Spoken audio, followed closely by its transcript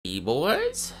Muskie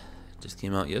boys. Just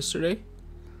came out yesterday.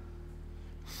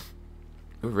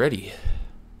 We're ready.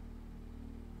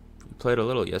 We played a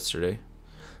little yesterday,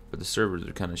 but the servers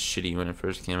are kind of shitty when it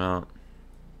first came out.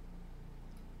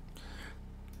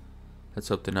 Let's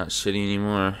hope they're not shitty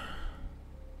anymore.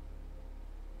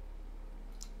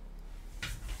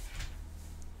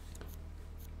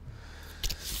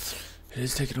 It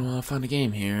is taking a while to find a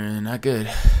game here, and not good.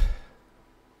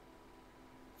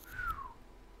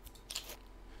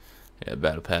 Yeah,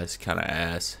 Battle Pass kind of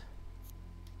ass.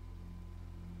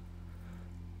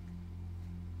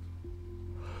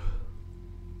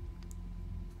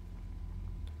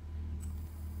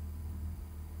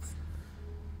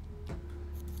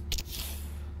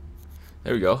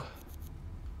 There we go.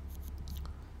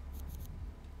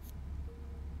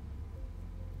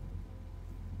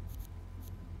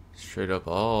 Straight up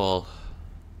all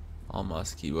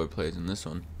Moss keyboard plays in this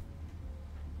one.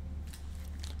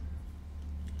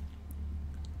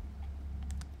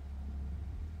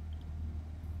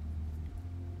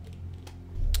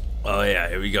 Oh yeah,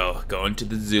 here we go. Going to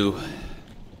the zoo.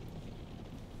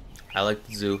 I like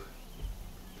the zoo.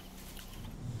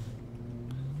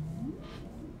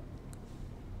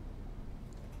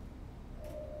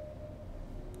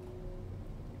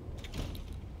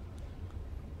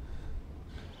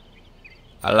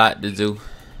 I like the zoo.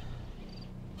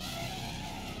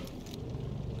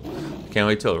 Can't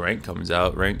wait till rank comes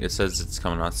out. Rank, it says it's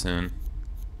coming out soon.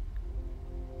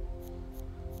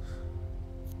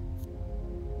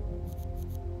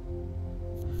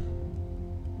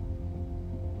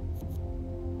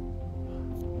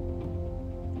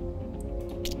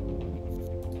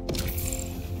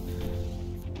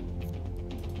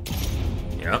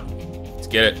 Yep. Let's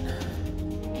get it.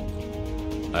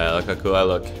 Look how cool I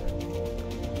look.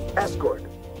 Escort.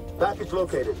 Package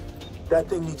located. That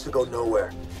thing needs to go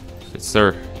nowhere. Yes,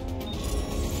 sir.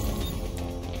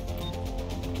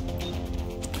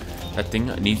 That thing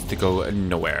needs to go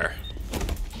nowhere.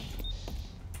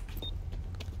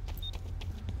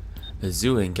 The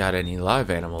zoo ain't got any live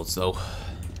animals, though.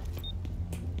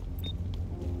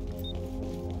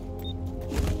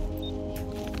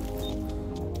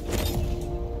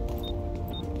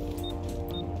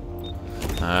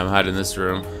 I'm hiding in this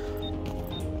room.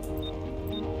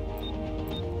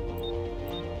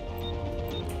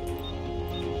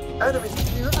 Enemies.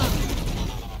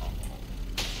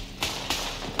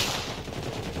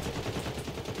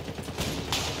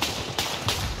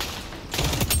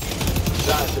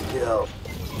 That's a kill.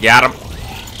 Got him.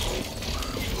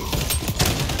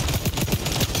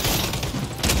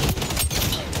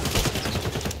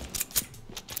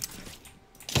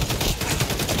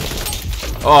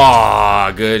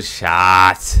 Oh, good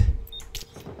shot.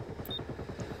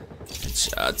 Good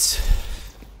shots.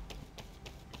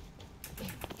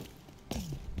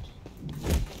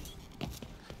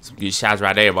 Some good shots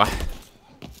right there, boy.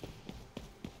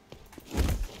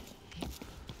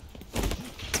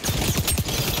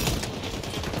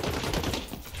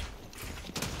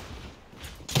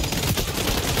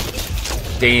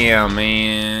 Damn,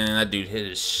 man. That dude hit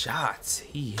his shots.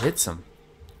 He hits them.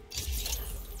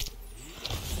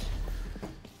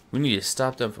 We need to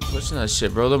stop them from pushing that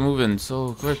shit, bro. They're moving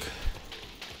so quick.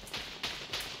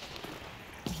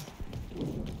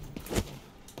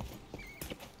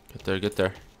 Get there, get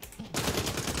there.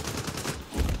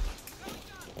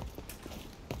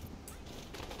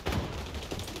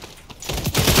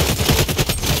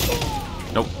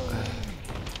 Nope.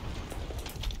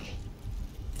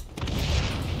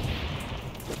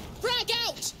 Frag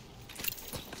out!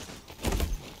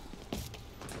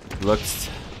 Looks.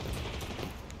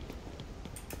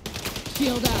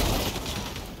 Shield out.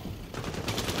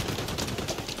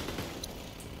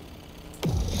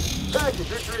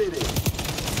 Package retreating.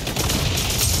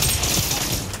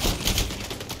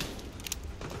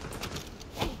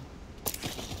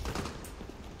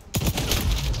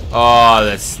 Oh,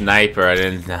 the sniper! I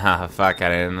didn't. Ah, fuck! I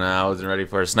didn't. I wasn't ready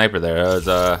for a sniper there. That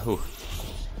was whew.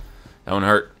 That one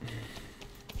hurt.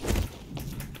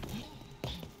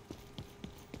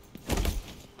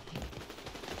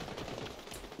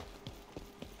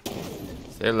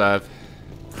 Stay alive.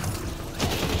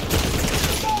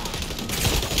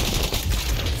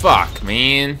 Fuck,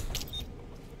 man.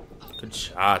 Good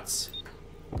shots.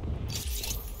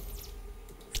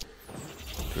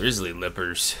 Grizzly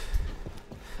lippers.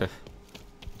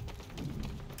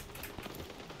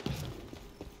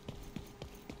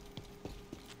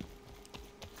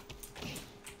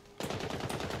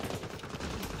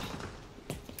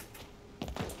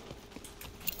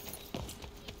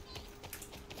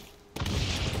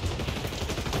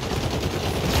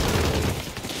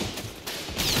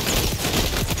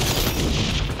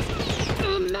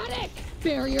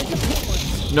 Barrier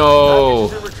deployed. No.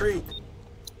 Package is in retreat.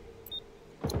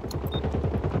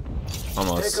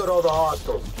 Almost. Take out all the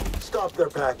hostiles. Stop their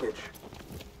package.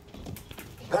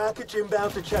 Package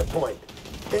inbound to checkpoint.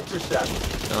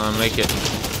 Intercept. Come on, make it.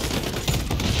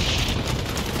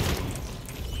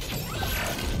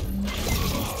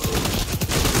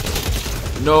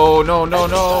 No, no, no,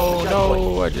 no,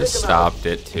 no. I just stopped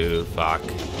it too. Fuck.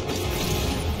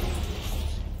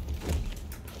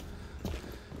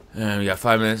 And we got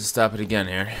 5 minutes to stop it again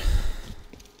here.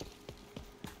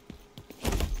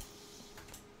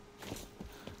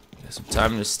 Got some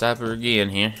time to stop her again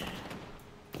here.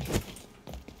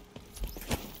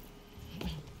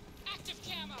 Active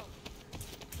camo.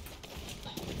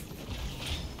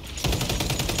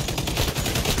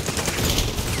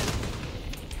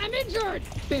 I'm injured.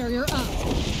 Barrier up.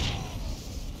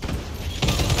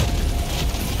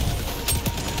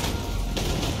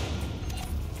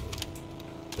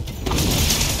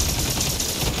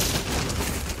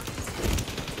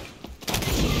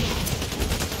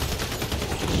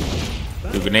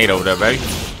 Do a grenade over there, baby.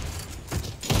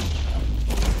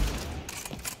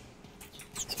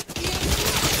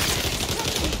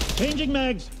 Changing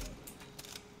mags.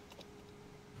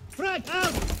 Frag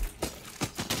out.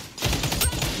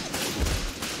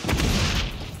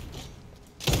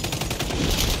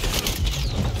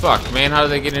 Fuck, man, how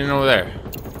did they get in over there?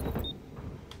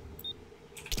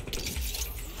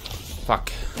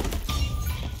 Fuck.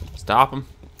 Stop them.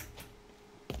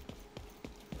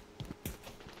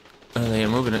 Oh, they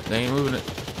ain't moving it. They ain't moving it.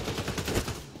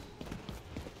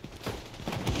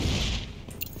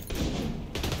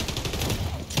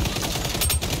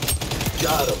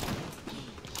 Got him.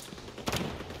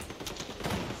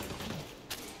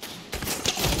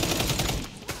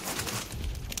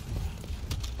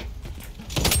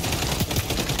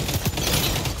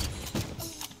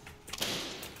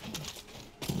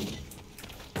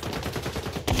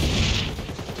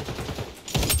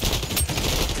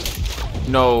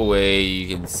 No way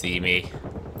you can see me.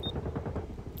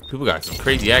 People got some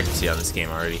crazy accuracy on this game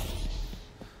already.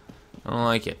 I don't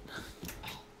like it.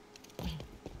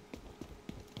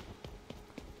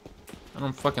 I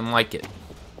don't fucking like it.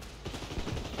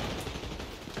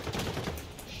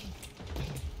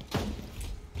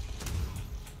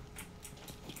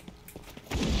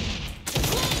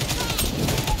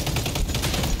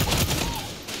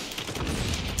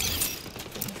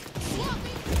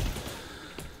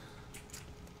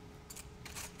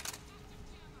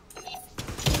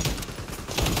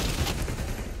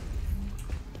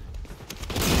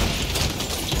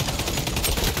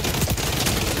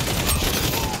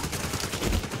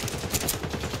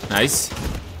 Nice.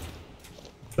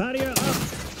 Barrier up.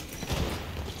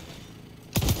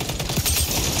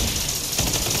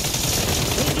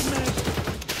 Changing mags.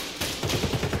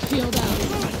 Shield out.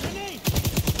 Grenade.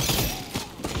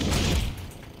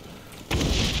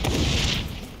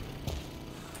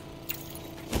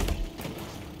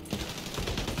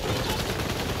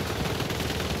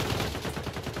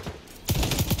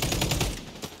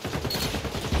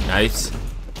 Nice.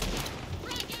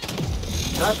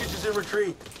 Package is in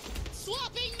retreat.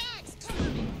 Swapping max. Cover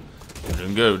me. We're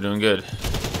doing good. We're doing good.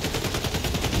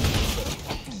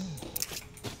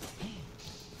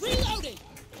 Reloading.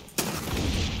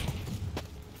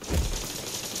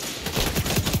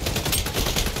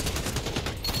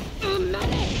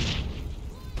 Medic.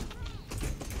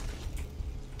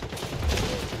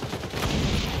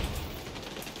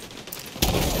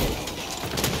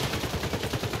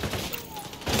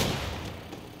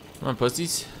 Come on,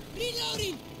 pussies.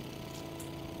 Reloading.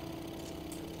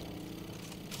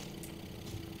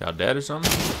 Y'all dead or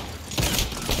something?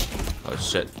 Oh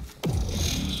shit.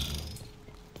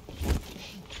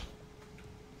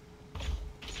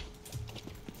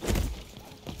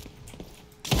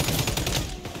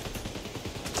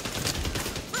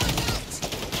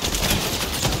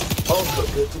 Also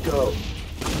good to go.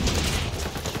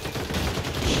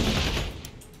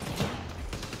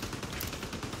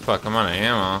 Fuck, I'm out of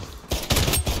ammo.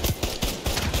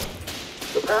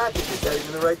 The package is heading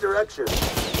in the right direction.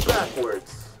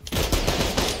 Backwards.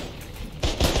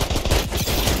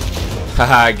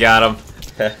 Haha, I got him.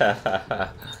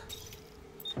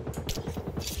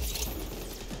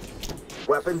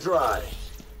 Weapon dry.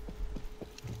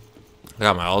 I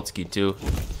got my alt key too.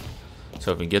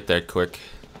 So if we get there quick,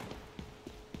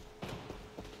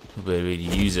 we'll be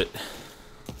able to use it.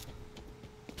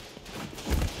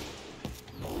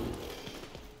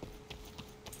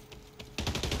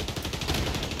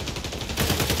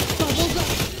 Bubbles up.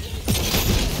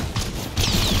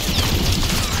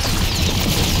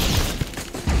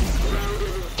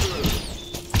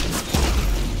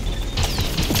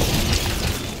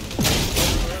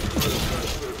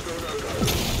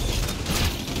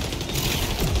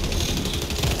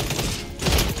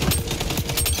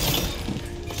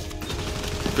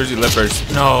 Grizzly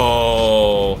lippers.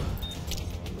 No.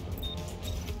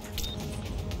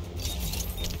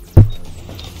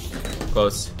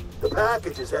 Close. The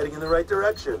package is heading in the right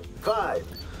direction. 5,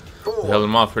 4, We held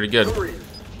him off pretty good. 3,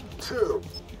 2,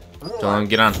 1. Don't let him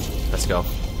get on. Let's go.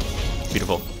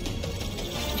 Beautiful.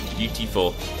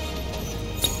 Beautiful.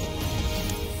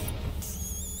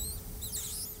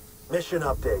 Mission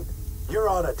update. You're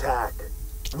on attack.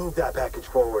 Move that package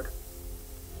forward.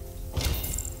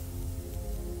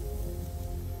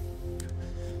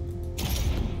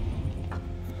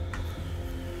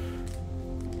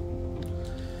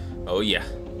 Oh yeah.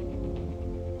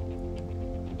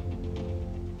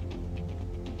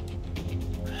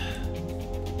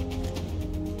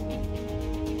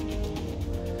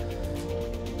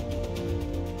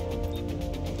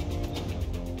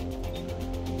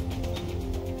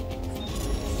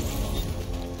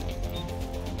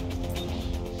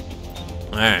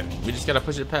 Alright, we just gotta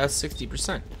push it past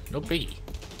 60%. No biggie.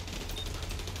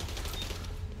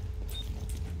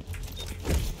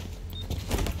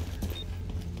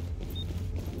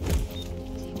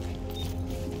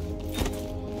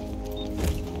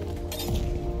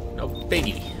 No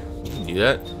biggie. We can do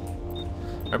that.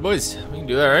 Alright, boys, we can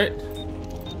do that, right?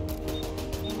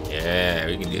 Yeah,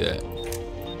 we can do that.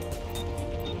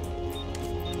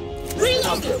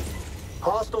 Reloading!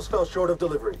 Hostiles fell short of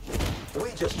delivery.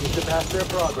 We just need to pass their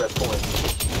progress point.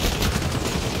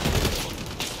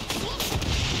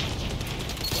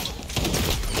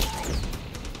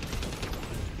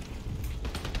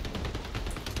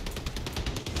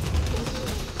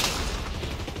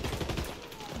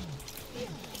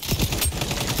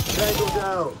 Tango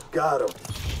down. Got him.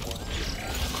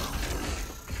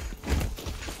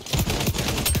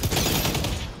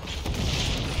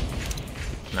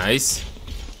 Nice.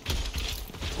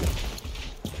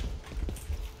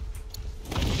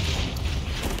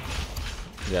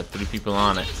 We got 3 people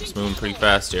on it. It's moving pretty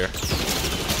fast here.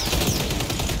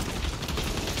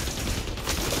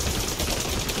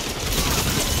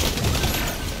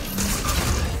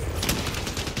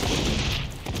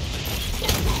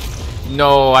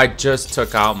 No, I just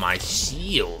took out my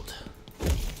shield.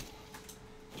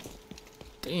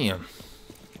 Damn.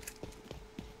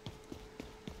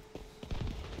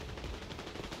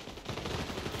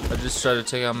 I just tried to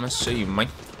take out my shield, Mike.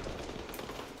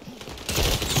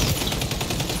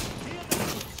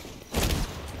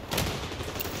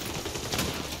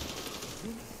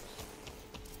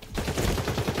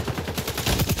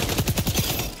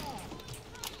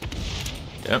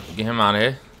 Yep, get him out of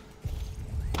here.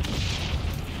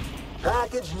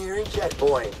 Package nearing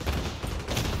checkpoint.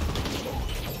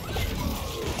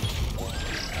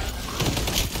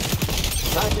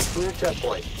 Package clear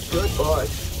checkpoint. Good push.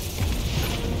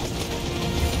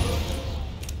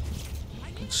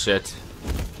 Shit.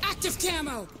 Active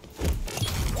camo!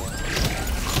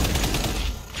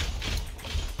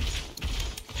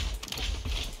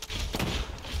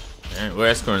 Alright, we're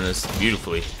escorting this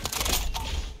beautifully.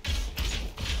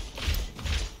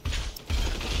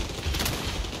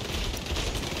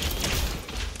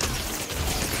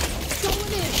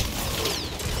 Going in!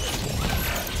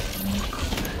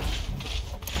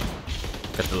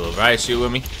 Got the little riot shield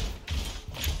with me.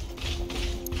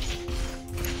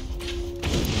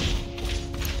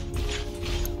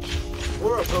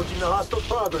 We're approaching the hostile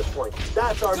progress point.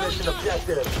 That's our mission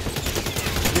objective.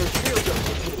 Your shield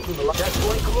just keep the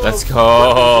checkpoint close. Let's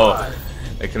go.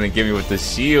 They couldn't give me with the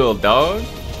shield, dog.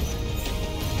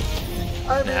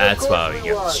 I mean, That's of why course we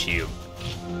get the won. shield.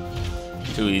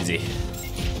 Too easy.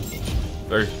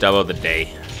 First double of the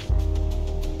day.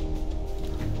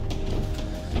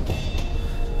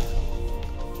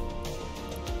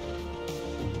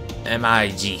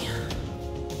 MIG.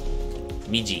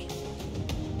 MIG.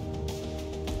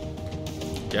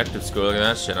 Objective score, look at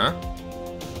that shit, huh?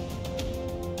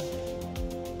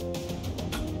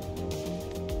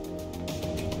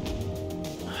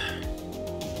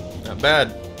 Not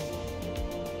bad.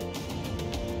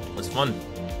 Was fun.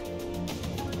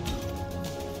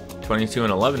 22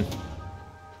 and 11.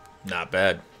 Not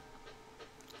bad.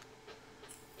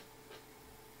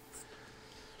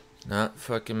 Not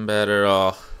fucking bad at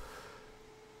all.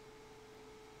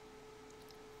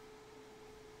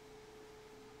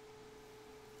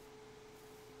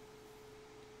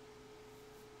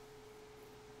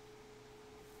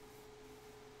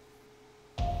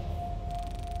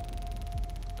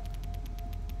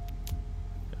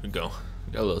 There we go.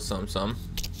 Got a little something.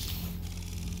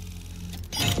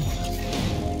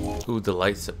 Ooh, the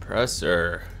light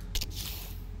suppressor.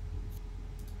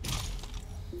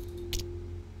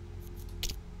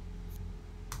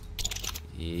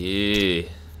 Yeah.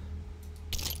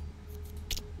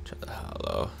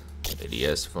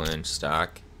 ADS, flinch,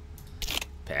 stock,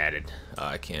 padded. Oh,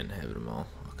 I can't have them all.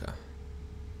 Okay.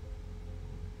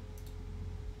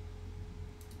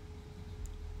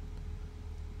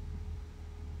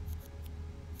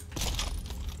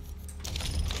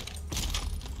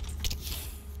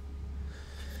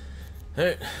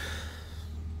 Alright.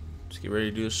 Let's get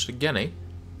ready to do this again, eh?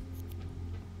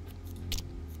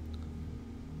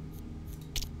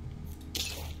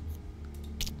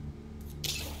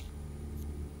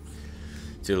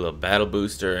 Do a little battle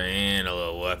booster and a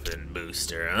little weapon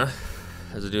booster, huh?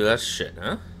 How's it do that shit,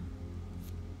 huh?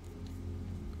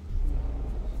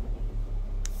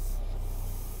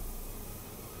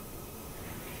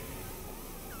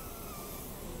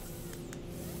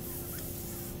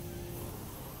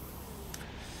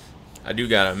 I do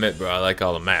gotta admit, bro, I like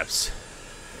all the maps.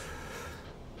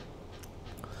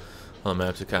 All the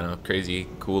maps are kind of crazy,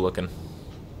 cool looking.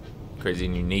 Crazy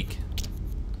and unique.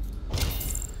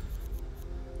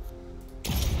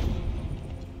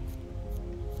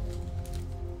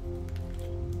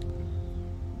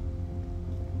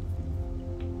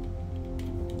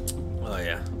 Oh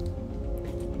yeah.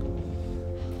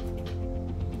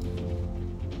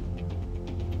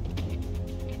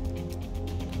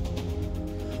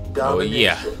 Oh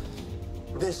yeah.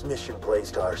 This mission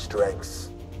plays to our strengths.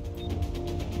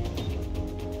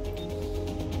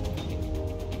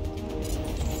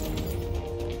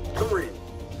 Three,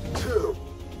 two,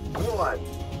 one.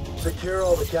 Secure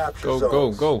all the capture Go,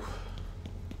 zones. go, go.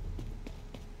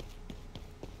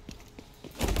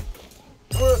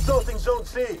 We're assaulting Zone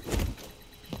C.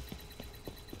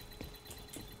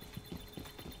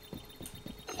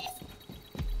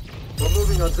 We're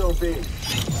moving on Zone B.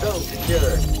 Zone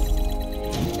secured.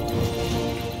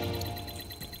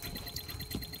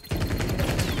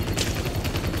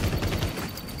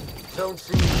 Zone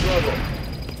C in trouble.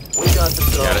 We got the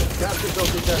zone. Got it. Capture zone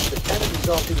contested. Enemies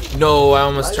off B. No, I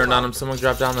almost turned on him. Someone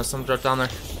dropped down there. Someone dropped down there.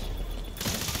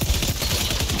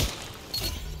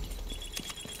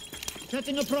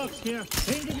 Setting a prox here.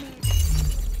 Changing mag.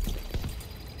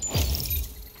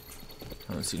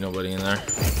 I don't see nobody in there.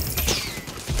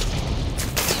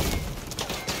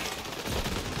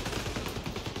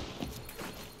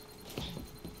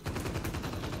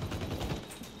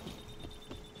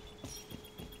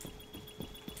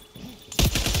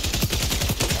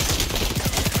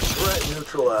 Threat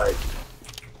neutralized.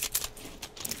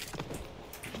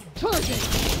 Target.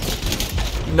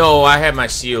 No, I had my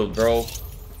shield, bro.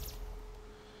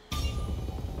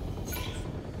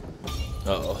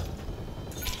 Uh-oh.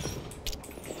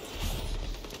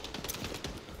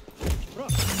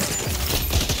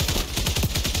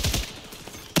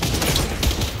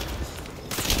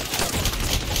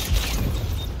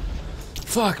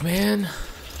 Fuck, man.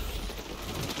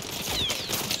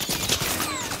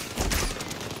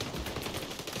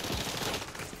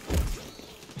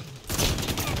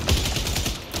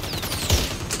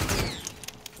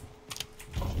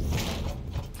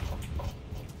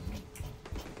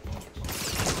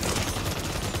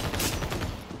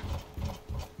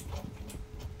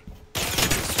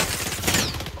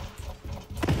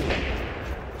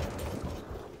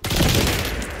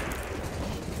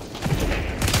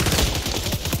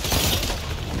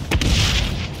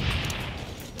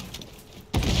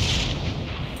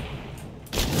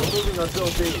 Moving on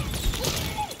Zone B.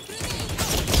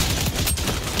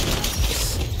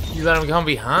 You let him come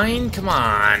behind? Come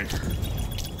on.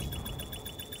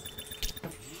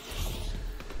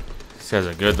 These guys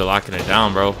are good. They're locking it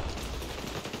down, bro.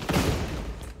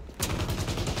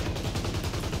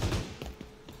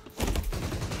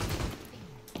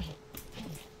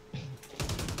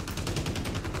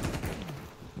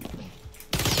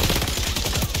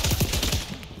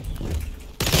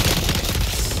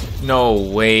 No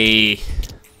way.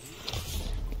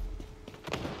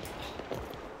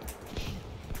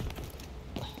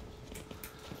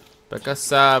 Back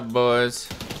aside, boys.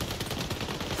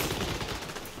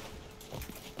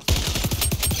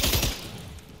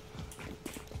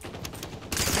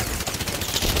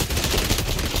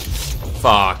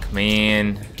 Fuck,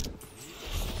 man.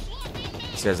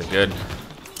 These guys are good.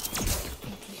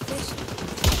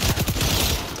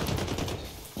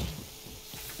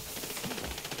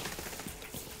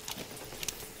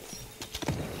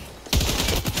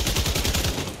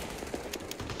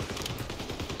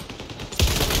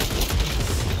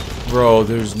 Bro,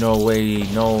 there's no way.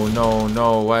 No, no,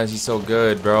 no. Why is he so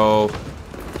good, bro?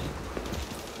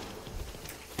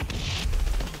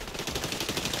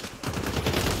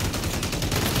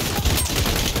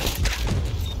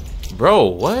 Bro,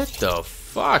 what the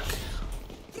fuck?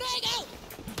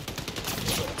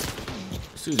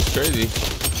 This dude's crazy.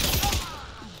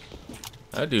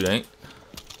 That dude ain't.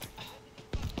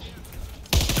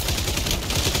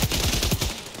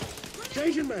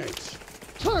 Changing mags.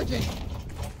 Target.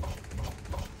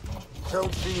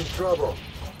 Zone C in trouble.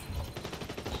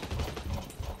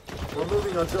 We're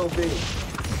moving on Zone B.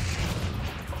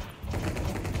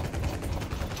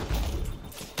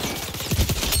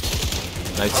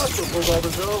 Nice. Hostile pulled out the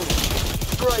zone.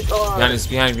 Strike hard.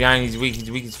 Behind, he's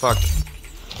weak as fuck.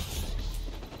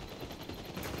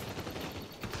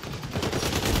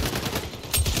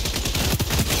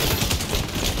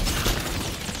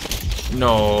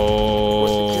 No.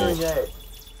 We're securing A.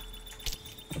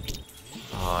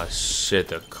 Oh shit,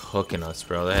 they're cooking us,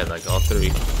 bro. They had like all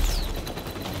three.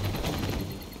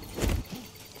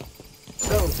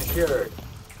 Zone secured.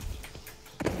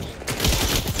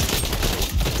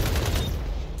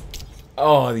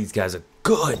 Oh, these guys are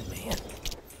good, man.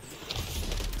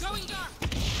 Going dark.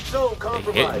 Zone They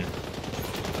compromised.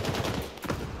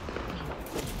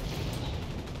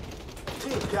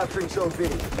 hitting. Team capturing Zone B.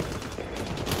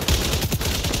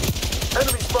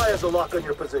 Enemy spy has a lock on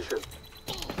your position.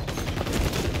 You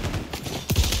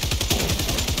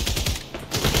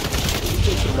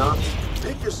take some knocks,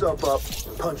 pick yourself up,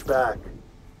 and punch back.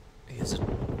 He has a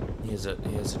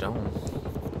dome.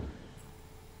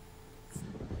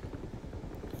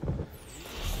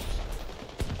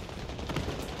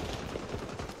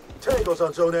 Tango's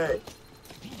on Zone A.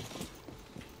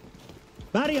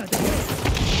 Barrier.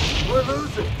 We're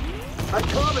losing. I'd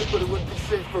comment, but it wouldn't be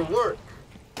safe for work.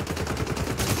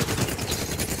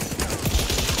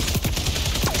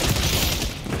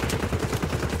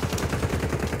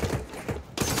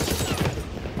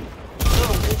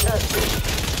 Zone contested.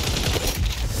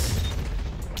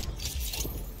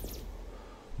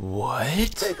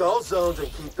 What? Take all zones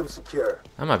and keep them secure.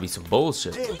 That might be some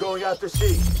bullshit. Team going after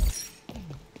C.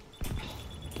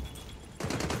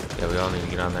 Yeah, we all need to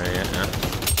get on there yet. Yeah.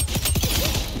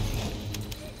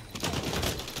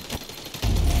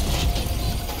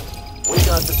 We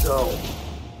got the zone.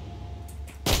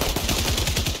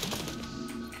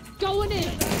 Going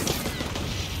in.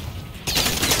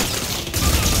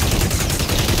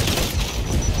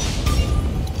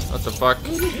 What the fuck?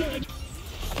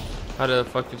 How the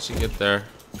fuck did she get there?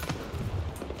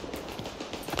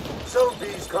 Zone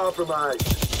B's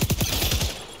compromised.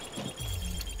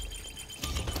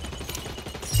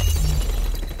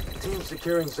 Team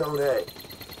securing Zone A.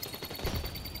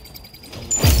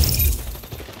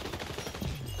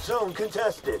 Zone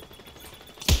contested.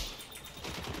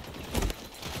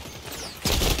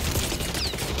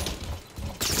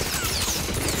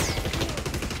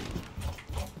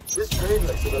 This train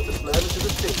wreck's about to slam into the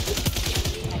station.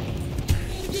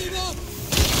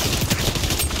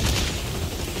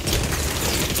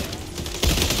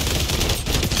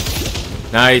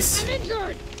 Nice.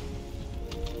 Injured.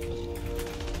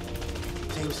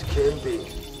 Team securing B.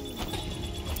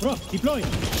 Rock, deploying.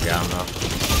 Yeah, I don't know.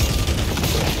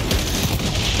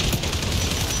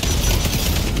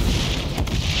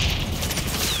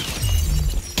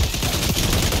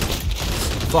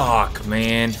 Fuck,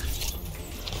 man.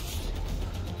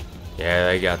 Yeah,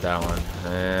 they got that one.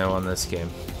 I won this game.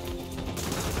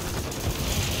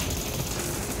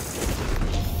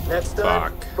 Next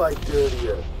time, Fuck. fight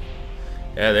dirtier.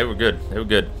 Yeah, they were good. They were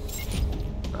good.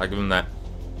 I'll give them that.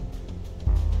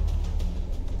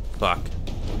 Fuck.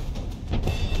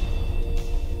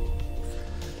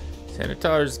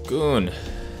 Sanitar's goon.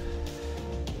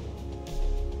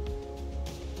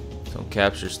 Zone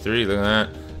captures 3. Look at that.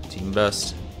 Team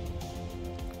best.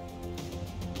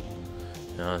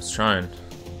 Yeah, it's trying.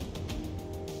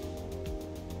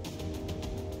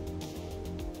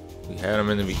 We had them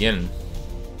in the beginning.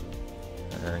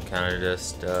 And kind of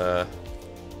just, you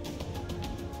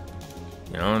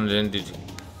know, and then did you...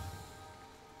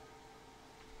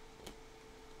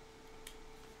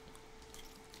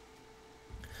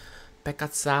 Back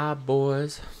outside,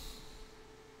 boys.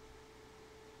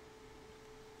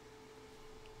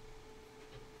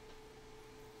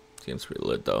 Game's pretty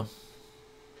lit, though.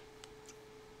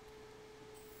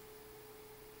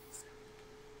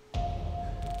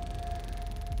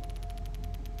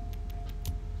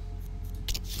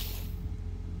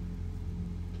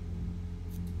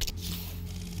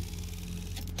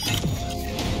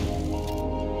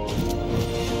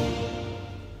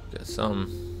 Got some.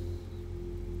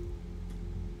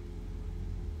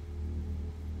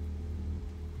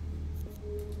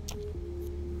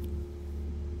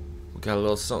 We got a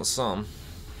little something.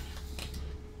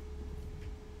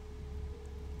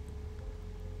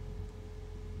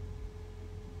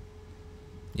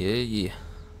 Yeah, yeah.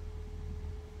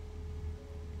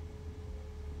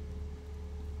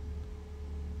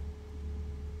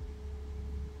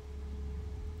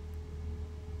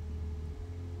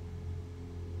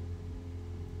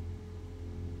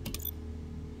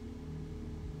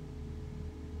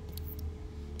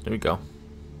 There we go.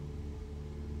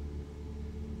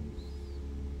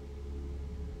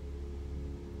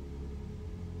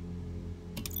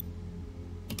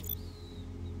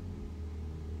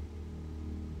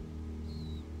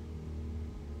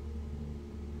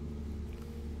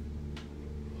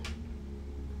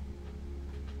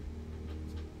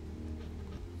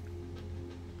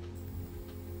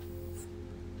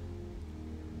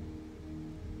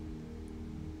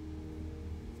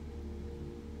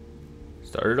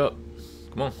 Start it up.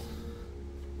 Come on.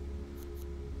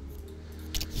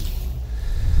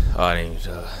 Oh, I need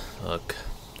to look.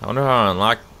 I wonder how I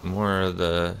unlock more of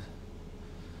the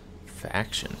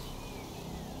faction.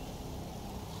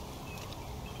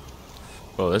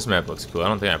 Oh, this map looks cool. I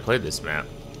don't think I played this map.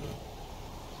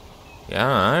 Yeah,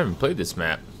 I haven't played this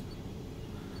map.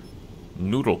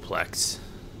 Noodleplex.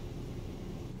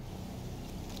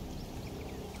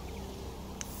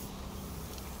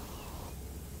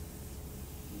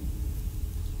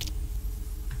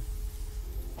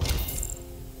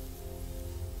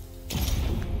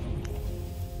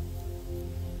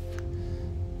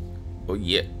 Oh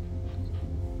yeah.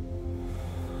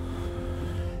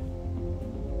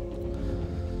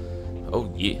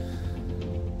 Oh yeah.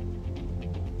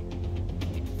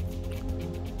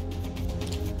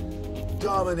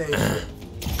 Domination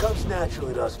comes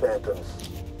naturally to us phantoms.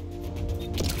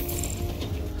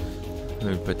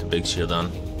 Let me put the big shield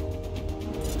on.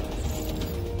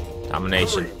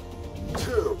 Domination. 3,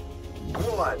 2,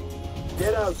 1.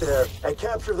 Get out there and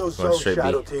capture those Going zones, straight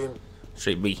Shadow B. Team.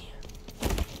 Straight B.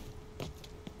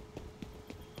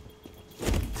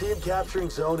 Team capturing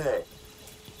Zone A.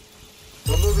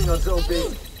 We're moving on Zone B.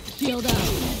 Shield out.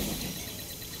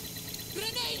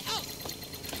 Grenade out.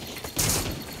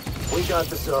 We got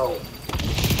the zone.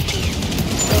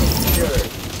 Zone secured.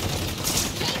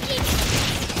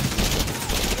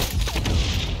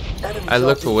 Enemy I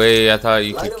looked dropping. away. I thought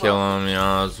you Light could 'em kill up. him. You know,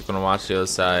 I was gonna watch the other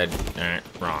side.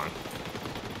 Wrong.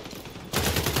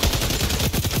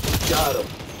 Got him.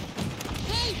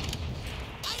 Hey!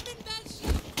 I'm in bad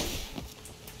shape.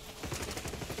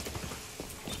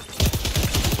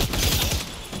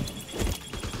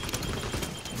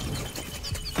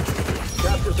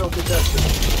 Capture zone contested.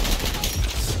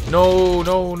 No,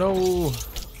 no, no.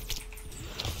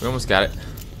 We almost got it.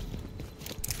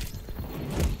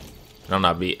 No,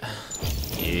 not beat.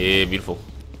 Yeah, beautiful.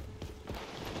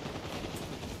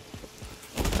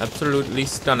 Absolutely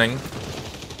stunning.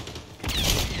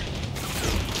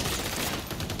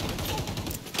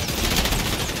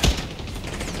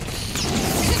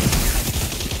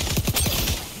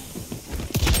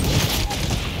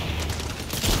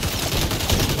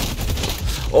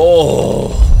 Oh,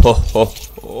 ho, ho,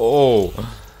 oh.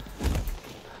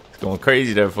 It's going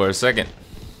crazy there for a second.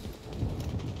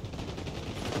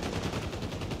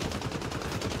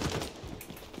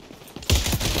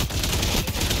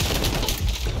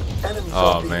 Enemy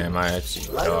Oh zone B. man, my actually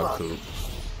Light 'em dog up. poop.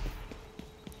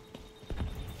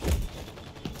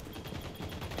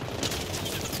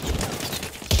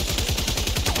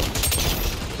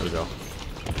 There we go.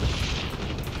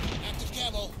 Active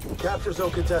camo. Capture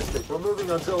zone contested. We're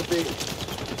moving on Zone B.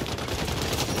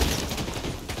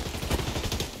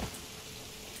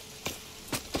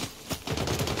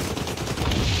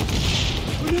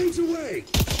 Grenades away!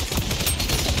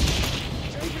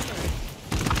 Take it back.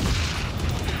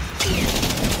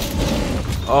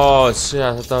 Oh shit,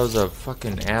 I thought that was a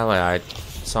fucking ally. I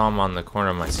saw him on the corner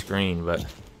of my screen, but he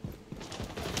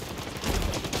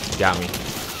got me.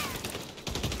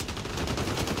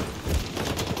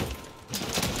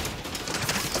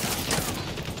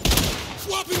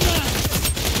 Swapping back.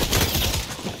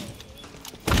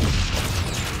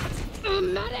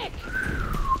 Medic.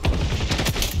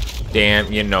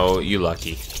 Damn, you know, you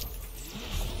lucky.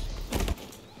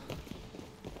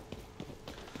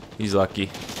 He's lucky.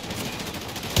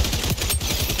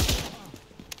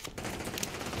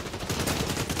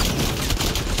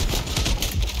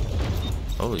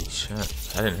 Holy shit.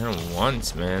 I didn't hit him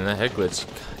once, man. That head glitch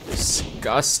got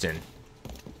disgusting.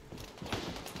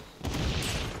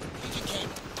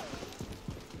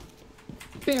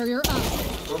 Barrier up.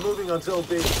 We're moving on Zone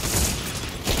B.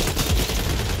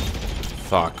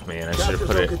 Fuck, man. I should Capture have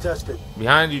put zone it contested.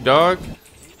 behind you, dog.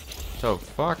 So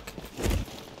fuck.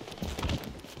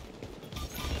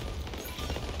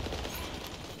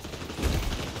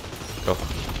 Go.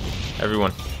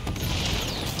 Everyone.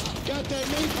 Got that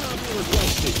napalm you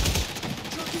requested.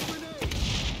 Chucking grenade.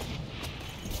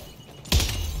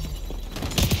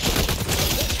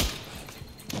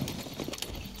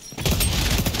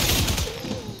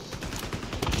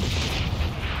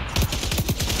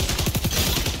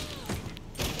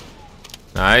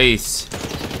 Nice.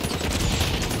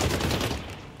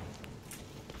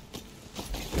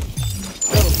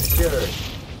 secured.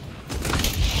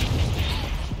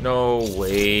 No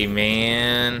way,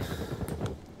 man.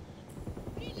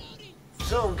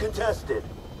 Zone contested.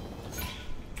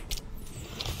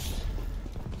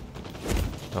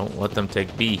 Don't let them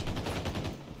take B.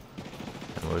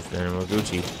 And where's the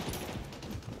Gucci?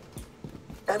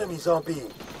 Enemies on B.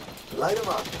 Light them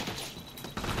up.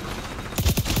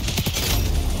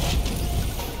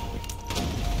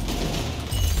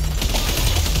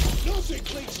 Nothing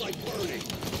clinks like burning.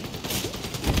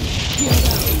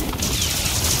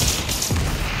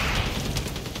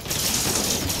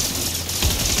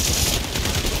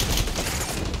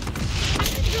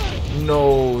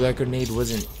 No, that grenade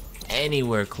wasn't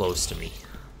anywhere close to me.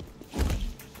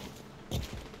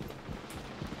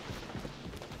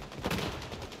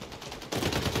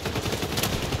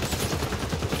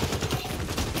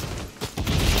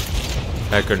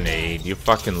 That grenade, you're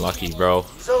fucking lucky, bro.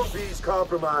 Zone B's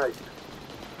compromised.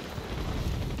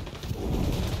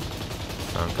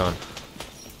 I'm coming.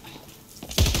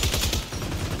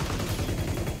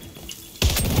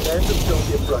 Phantoms don't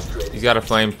get frustrated. He's got a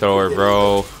flamethrower,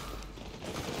 bro.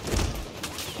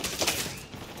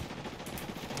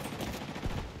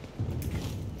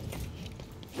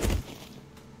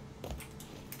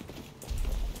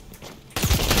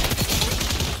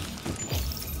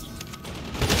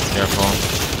 Careful.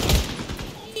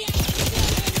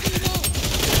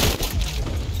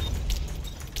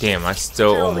 Damn, I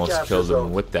still Secure all the almost capture killed him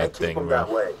zone with that and keep thing, them bro. that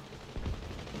way.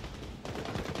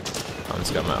 I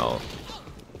just got my ult.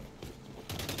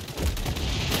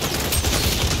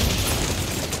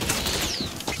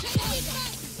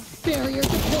 Barrier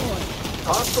deployed.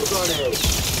 Hostiles on A.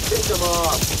 Pick them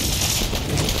off.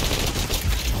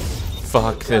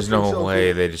 Fuck, there's no Capturing way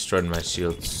zone B. they destroyed my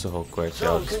shield so quick.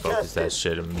 I'll Zone just focus that contested.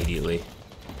 shit immediately.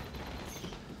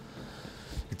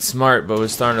 It's smart, but we're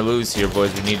starting to lose here,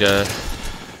 boys. We need to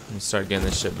start getting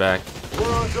this shit back. We're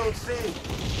on Zone C.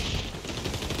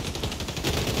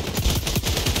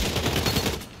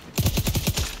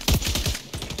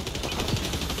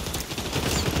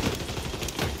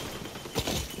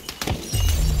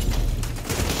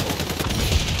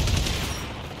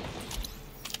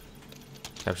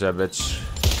 Capture that bitch.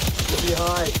 You're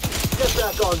behind. Get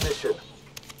back on mission.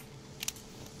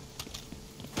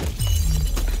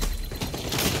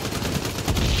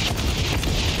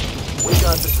 We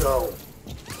got the zone.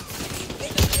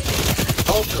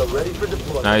 Ultra ready for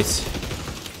deployment. Nice.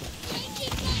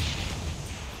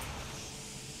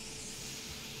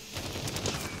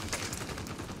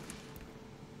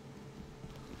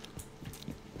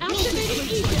 Activating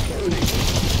Egypt.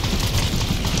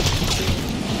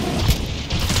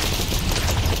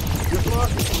 You're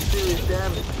blocking some serious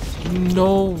damage.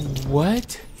 No,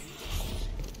 what?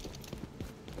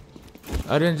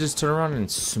 I didn't just turn around and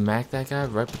smack that guy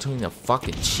right between the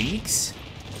fucking cheeks?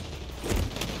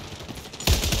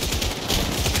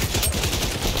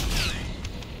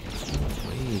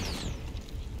 Wait.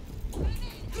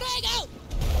 Drag out.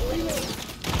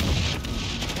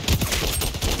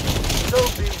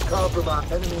 Zone B's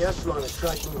compromised. Enemy echelon is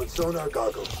tracking with sonar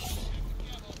goggles.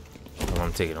 Don't let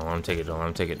him take it, don't let him take it, don't let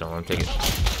him take it, don't let him take it.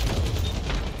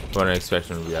 Wasn't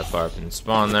expecting him to be that far up in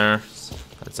spawn there.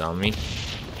 That's on me.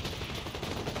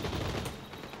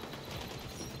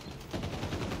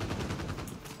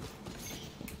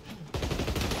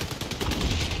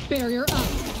 Barrier up.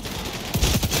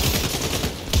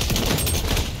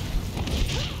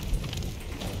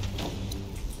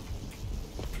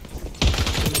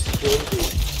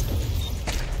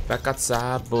 Back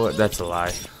outside, boy. That's a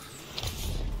lie.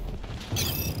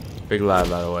 Big lie,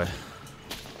 by the way.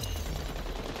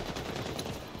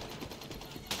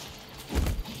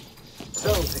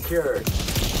 Zone secured.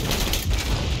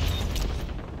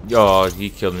 Yo, he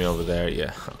killed me over there.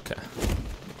 Yeah, okay.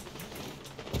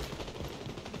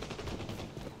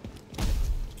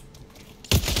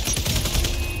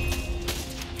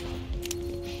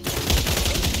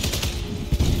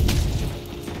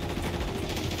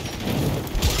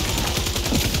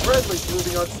 Friendly's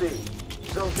moving on C.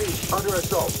 Zone B under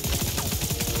assault.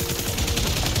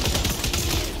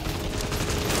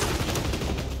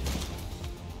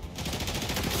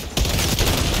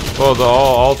 Oh,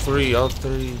 all three.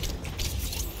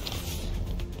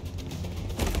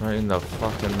 Right in the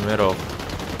fucking middle.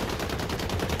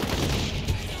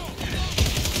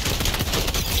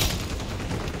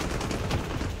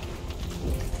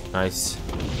 Nice.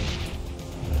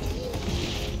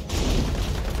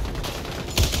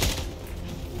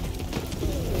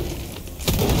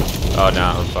 Oh,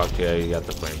 no, fuck yeah, you got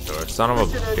the flamethrower. Son of a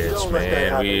bitch,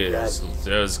 man. It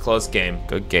was a close game.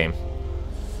 Good game.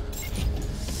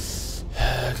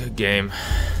 Good game.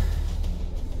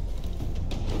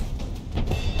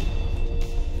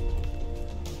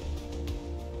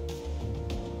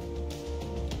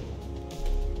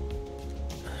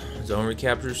 Zone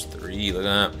recaptures 3. Look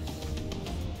at that.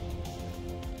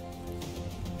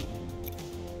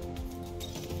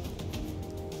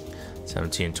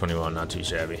 $17.21, not too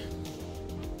shabby.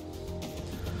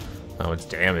 How much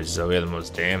damage though? We have the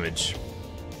most damage.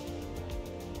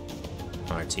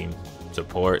 Alright, team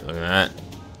support. Look at that.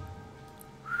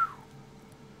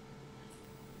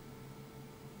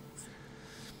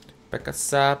 Back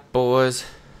aside, boys.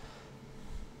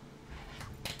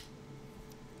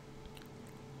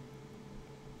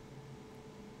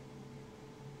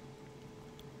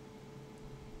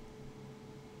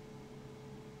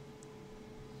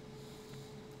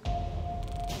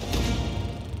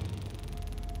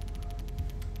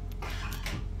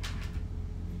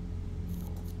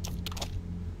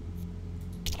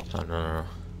 Oh, no.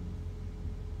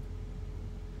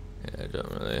 Yeah, I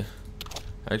don't really.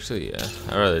 Actually, yeah,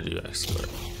 I'd rather do escort.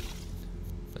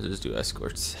 Let's just do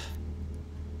escorts.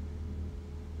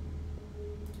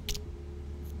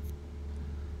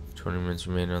 $20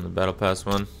 remaining on the battle pass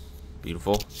one.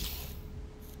 Beautiful.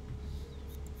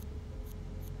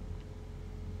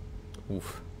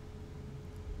 Oof.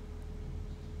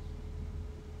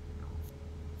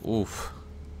 Oof.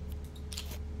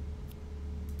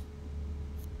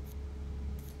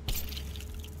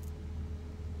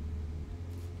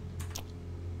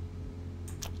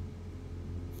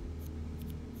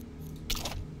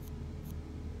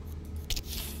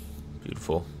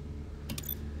 Beautiful.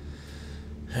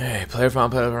 Hey, player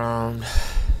round.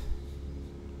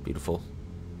 Beautiful.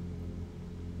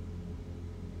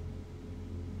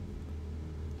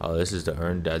 Oh, this is the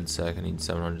earn dead sec. I need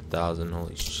 700,000.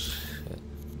 Holy shit.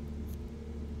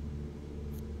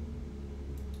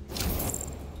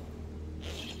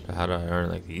 But how do I earn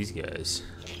like these guys?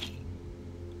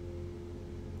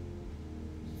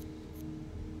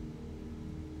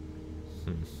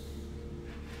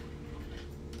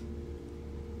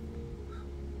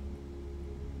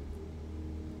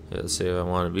 Yeah, let's say if I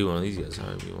want to be one of these guys, I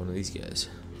want to be one of these guys.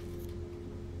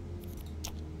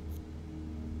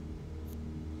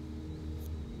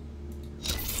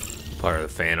 Part of the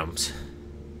Phantoms.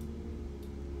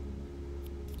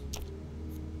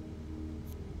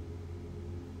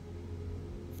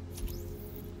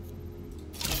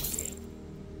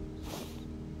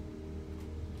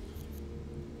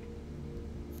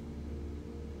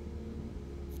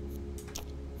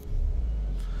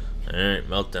 Alright,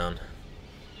 meltdown.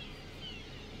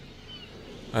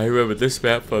 I remember this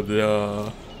map from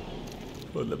the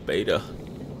beta.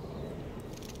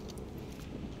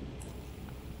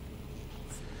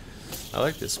 I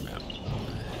like this map.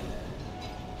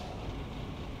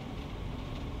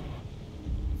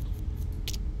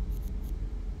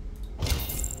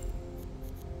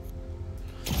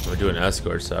 We're doing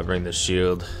escort, so I bring the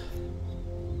shield.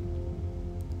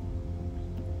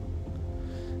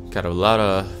 Got a lot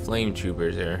of flame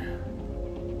troopers here.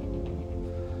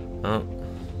 Oh.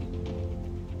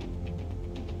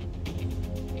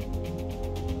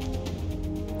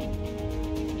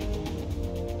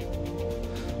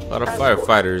 A lot of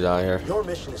firefighters out here. Your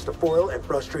mission is to foil and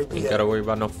frustrate the Ain't gotta worry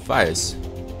about no fires.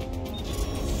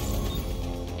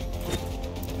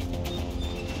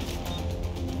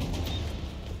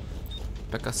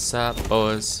 Back us up,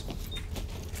 boys.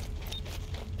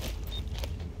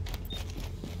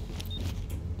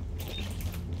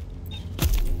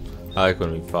 I like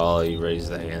when we fall, you raise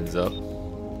the hands up.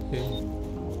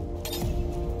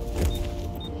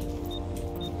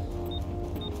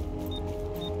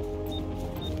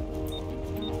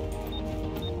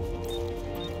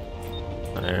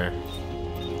 There.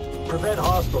 Prevent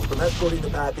hostiles from escorting the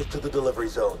package to the delivery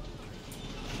zone.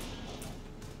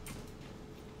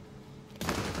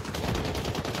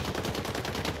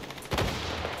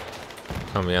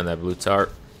 Come me on that blue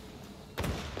tarp.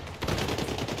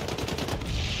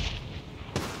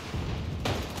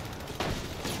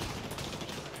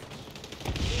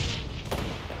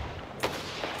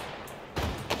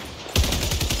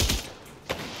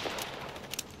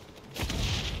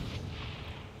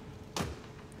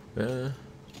 Yeah,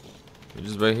 we're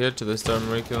just right here till they start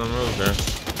making them move there.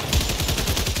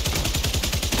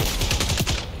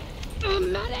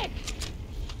 Medic!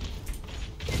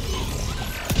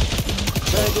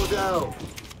 Tango down.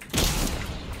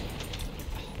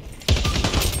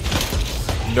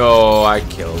 No, I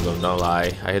killed him, no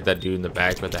lie. I hit that dude in the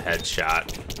back with a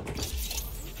headshot.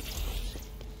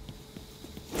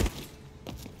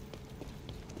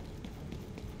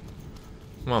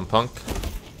 Come on, punk.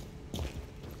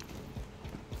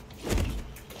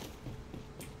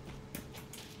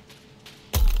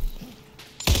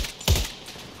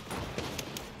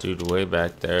 Dude way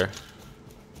back there.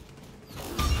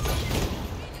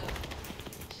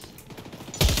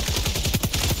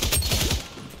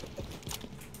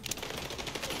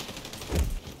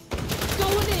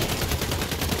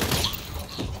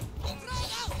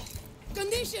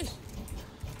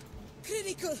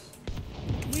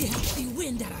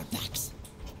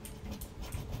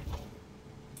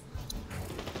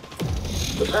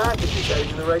 Package is heading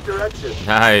in the right direction.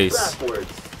 Nice.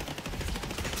 Backwards.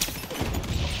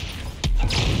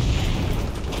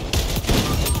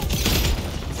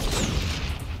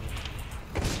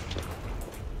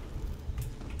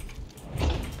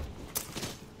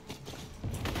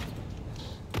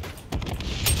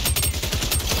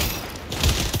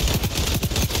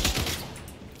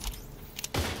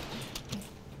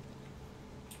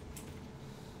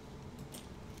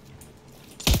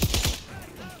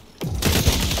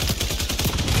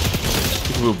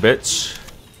 Little bitch.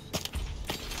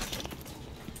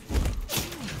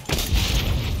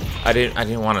 I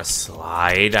didn't want to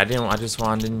slide. I just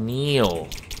wanted to kneel.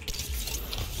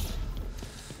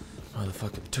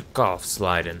 Motherfucker took off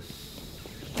sliding.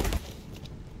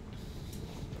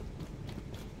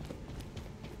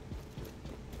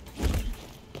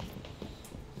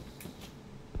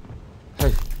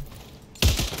 Hey.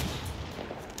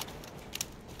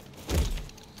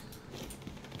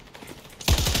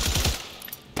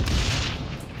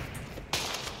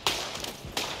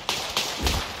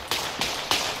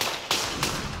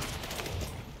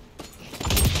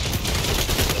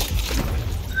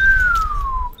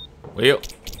 Well,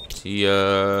 he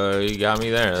got me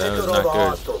there. That was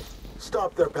not good.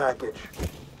 Stop their package.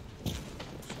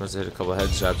 Supposed to hit a couple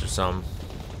headshots or something.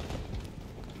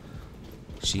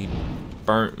 She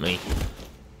burnt me.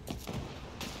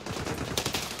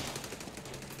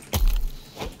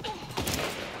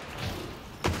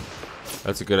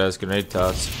 That's a good ass grenade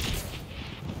toss.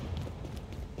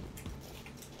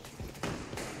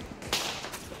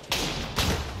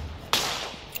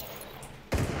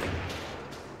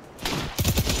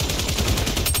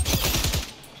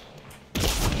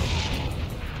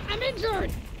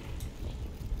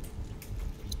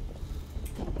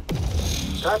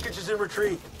 Package is in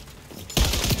retreat.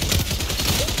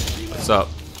 What's up?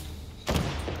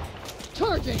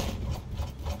 Charging.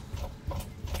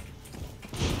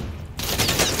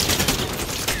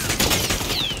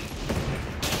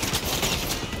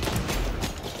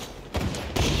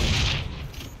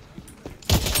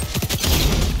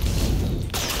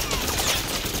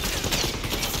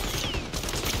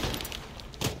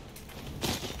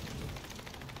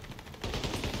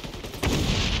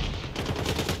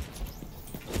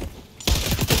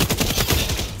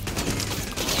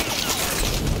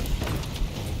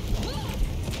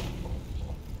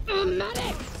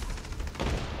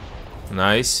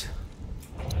 Nice.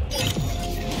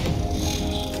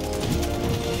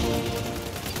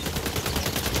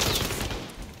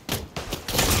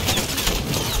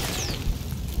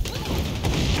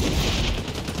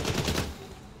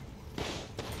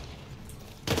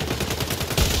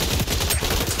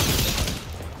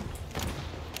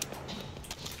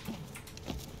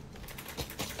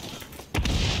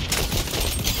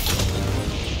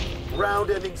 Round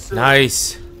ending soon.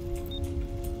 Nice.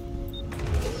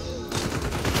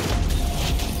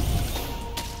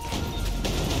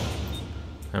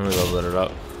 And we go lit it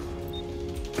up.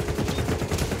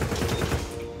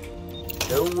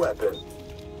 No weapon.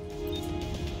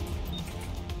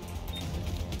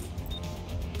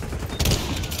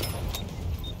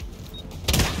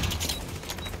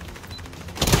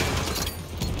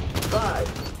 Five,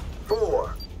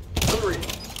 4, 3,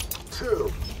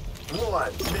 2,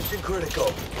 1. Mission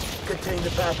critical. Contain the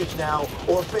package now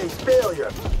or face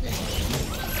failure.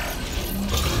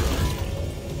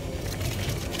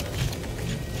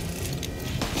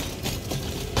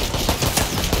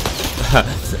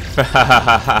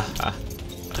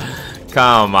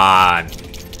 Come on.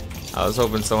 I was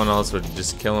hoping someone else would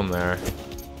just kill him there.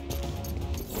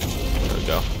 There we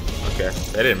go. Okay.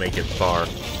 They didn't make it far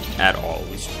at all.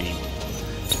 We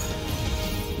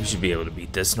should be able to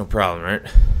beat this, no problem, right?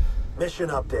 Mission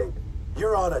update.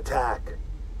 You're on attack.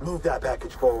 Move that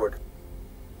package forward.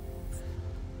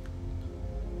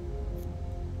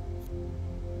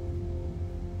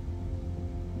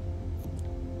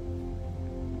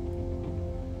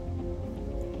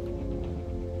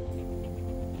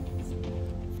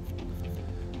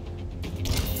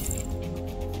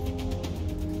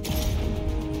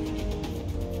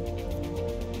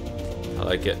 I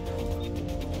like it.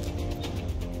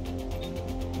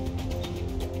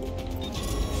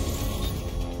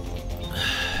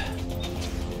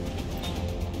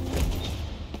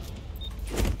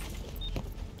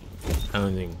 I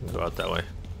don't think we can go out that way.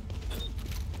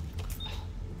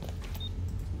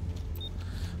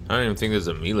 I don't even think there's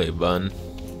a melee button.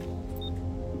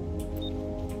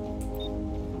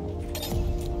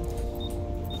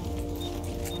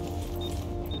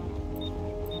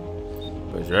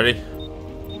 Boys ready?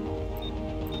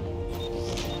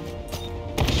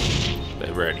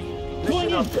 They ready.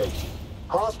 Mission update.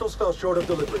 Hostile Hostiles fell short of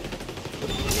delivery.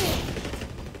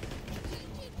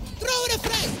 Throw it a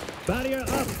flag! Barrier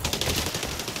up.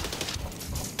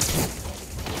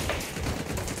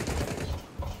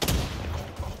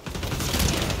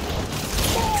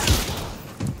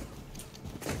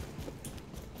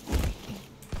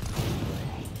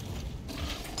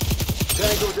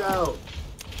 Tango down.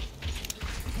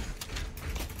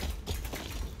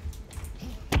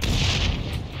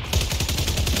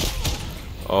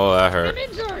 Oh, that hurt. I'm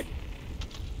injured!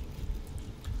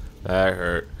 That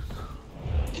hurt.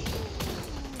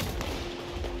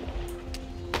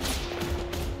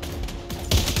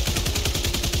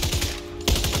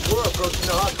 We're approaching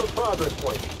the hostile progress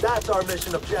point. That's our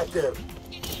mission objective.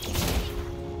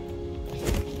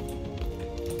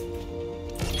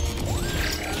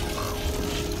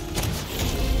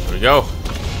 Here we go.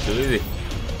 Too easy.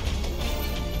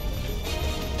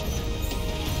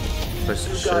 Push the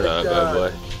You shit got out it of that done.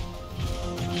 boy.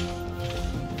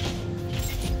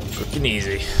 Quick and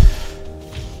easy.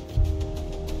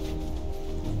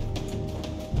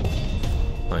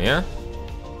 Oh yeah?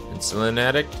 Insulin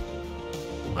addict?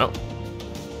 Well.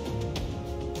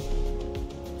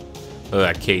 Look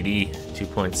at that KD.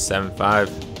 2.75.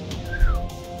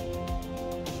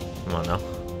 Come on now.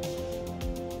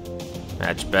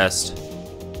 Match best.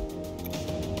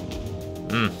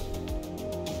 Mm.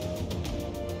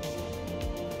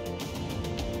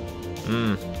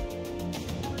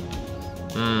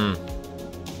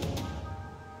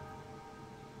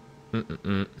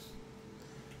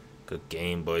 Good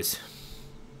game, boys.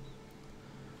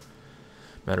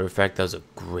 Matter of fact, that was a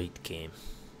great game.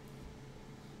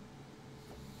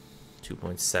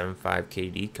 2.75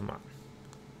 KD, come on.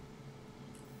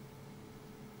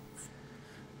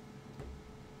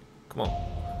 Come on.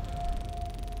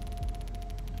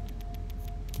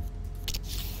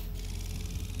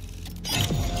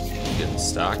 Getting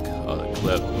stock. Oh, the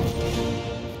clip.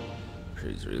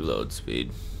 Increase reload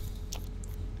speed.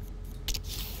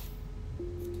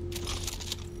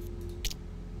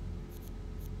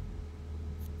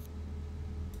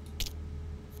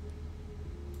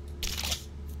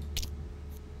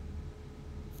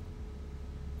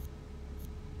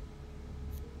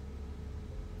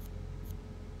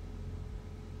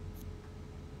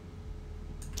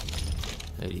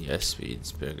 ADS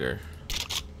speed's bigger.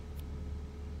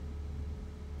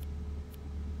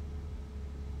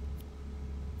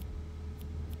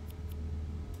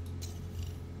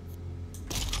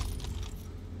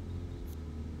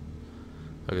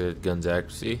 Look at the gun's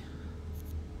accuracy.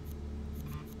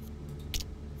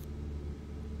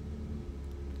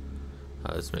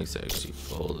 Oh, this makes it actually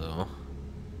full though.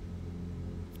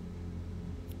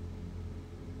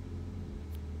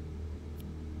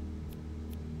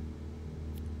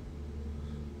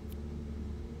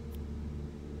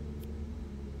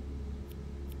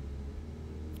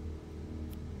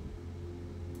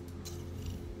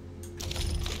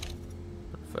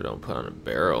 If I don't put on a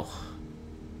barrel.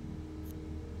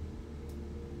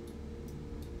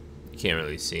 You can't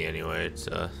really see anyway, it's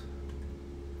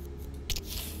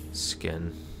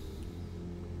skin.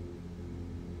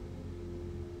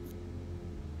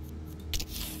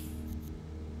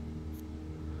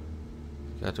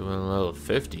 Got to win level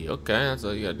 50, okay, that's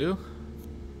all you gotta do.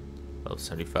 Level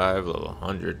 75, level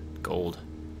 100, gold.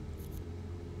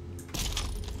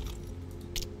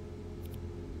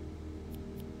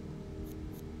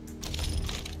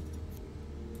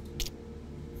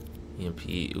 EMP,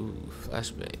 ooh,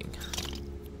 flashbang.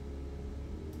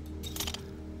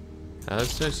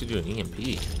 Let's actually do an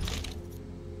EMP.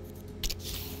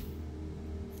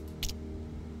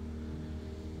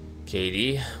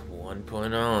 KD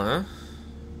 1.0, huh?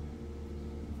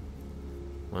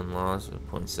 One loss with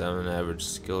 0.7, average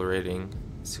skill rating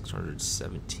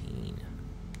 617.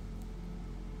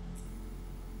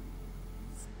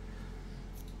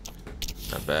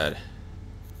 Not bad.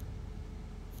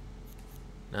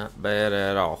 Not bad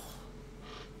at all.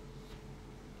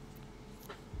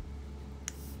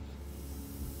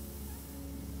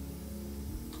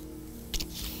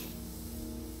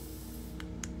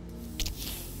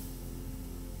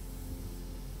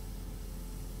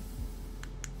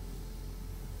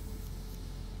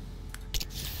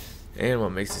 And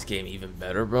what makes this game even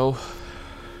better, bro,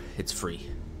 it's free.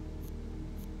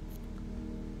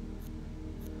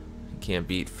 You can't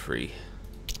beat free.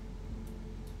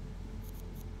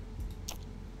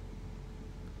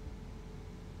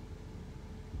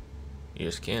 You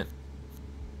just can't.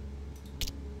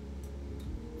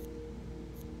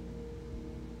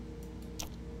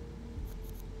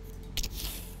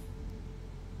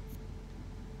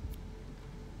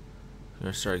 You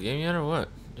gonna start a game yet or what?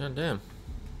 God damn.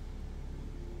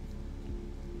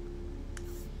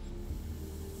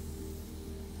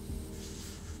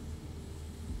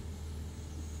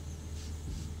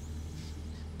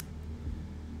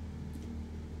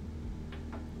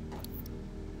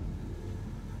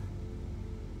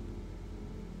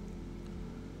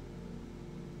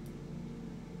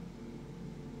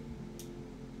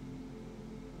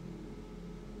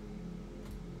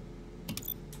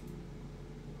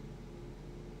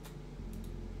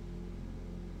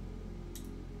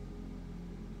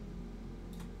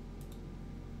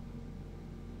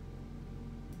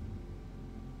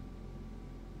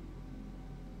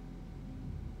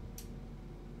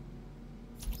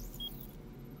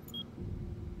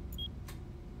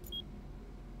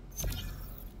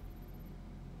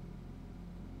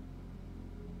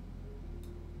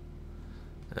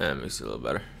 That makes it a little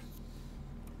better.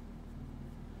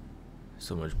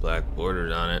 So much black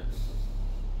borders on it.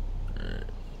 Alright.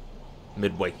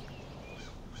 Midway.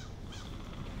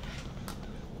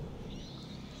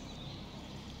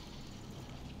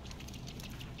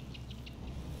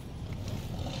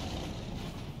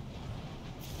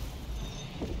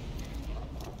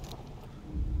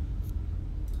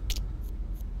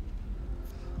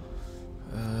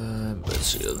 But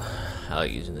shield. I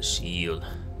like using the shield.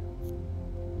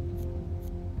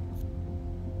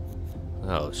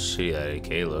 Oh, shitty that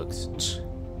AK looks.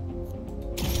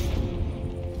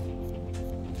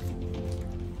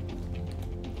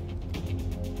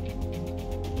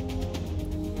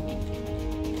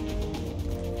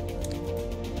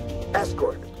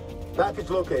 Escort. Package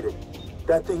located.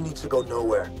 That thing needs to go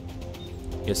nowhere.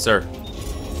 Yes, sir.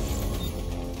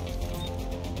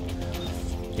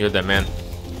 You heard that, man?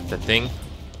 That thing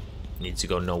needs to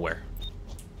go nowhere.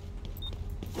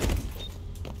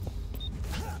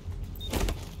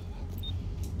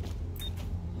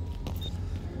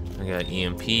 I got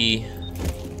EMP.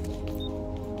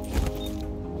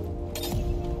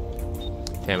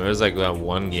 Damn, it was like that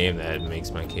one game that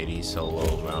makes my KD so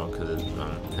low, bro, because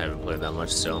I haven't played that much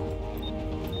still.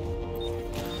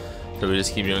 So we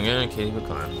just keep doing it, and KD will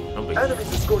climb. No big deal.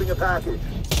 Enemies escorting a package.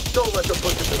 Don't let them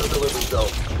push it to the delivery zone.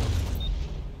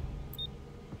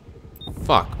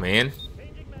 Fuck, man.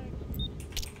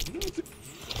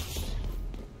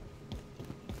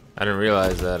 I didn't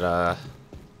realize that, I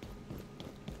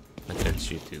couldn't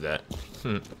shoot through that.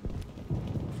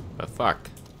 But fuck.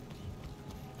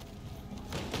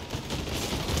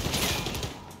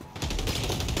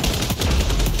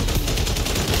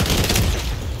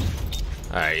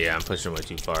 Alright, yeah, I'm pushing way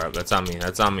too far up. That's on me,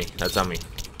 that's on me, that's on me.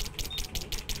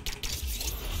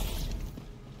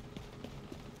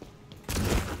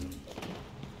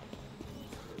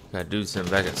 Got dudes sitting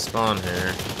back at spawn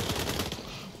here.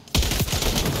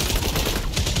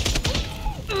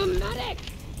 Medic!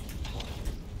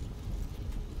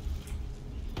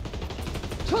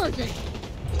 Charging!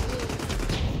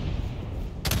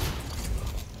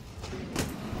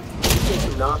 Take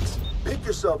some knocks, pick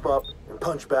yourself up, and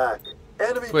punch back.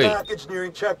 Enemy Wait. package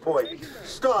nearing checkpoint.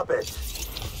 Stop it.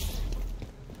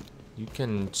 You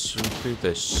can shoot through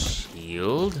the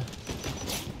shield?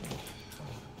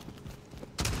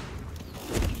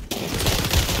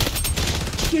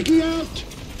 Sticky out!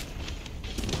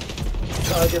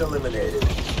 Target eliminated.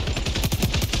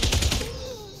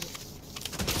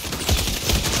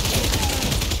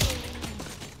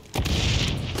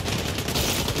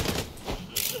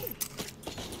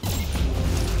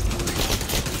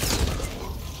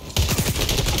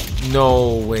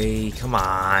 No way, come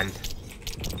on.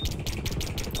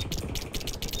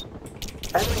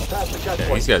 Enemies past the checkpoint.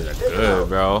 Yeah, these guys are Take 'em good, out.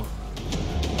 bro.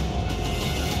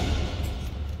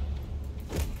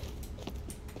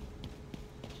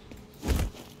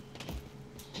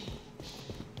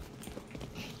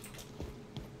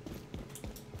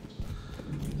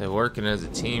 They're working as a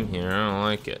team here. I don't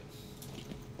like it.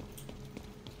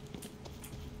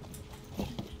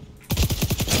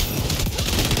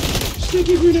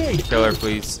 Sticky grenade! Killer,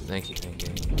 please. Thank you, thank you.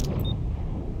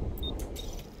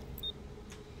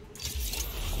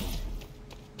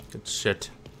 Good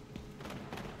shit.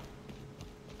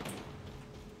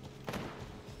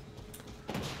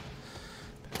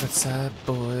 What's up,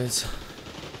 boys?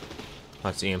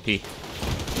 That's EMP.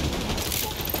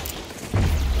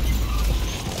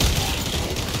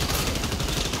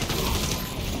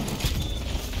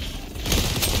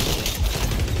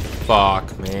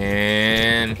 Fuck,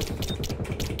 man.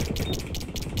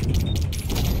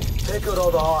 Take out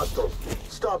all the hostiles.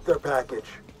 Stop their package.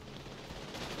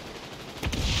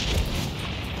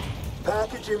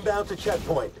 Package inbound to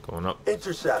checkpoint. Going up.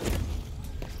 Intercept.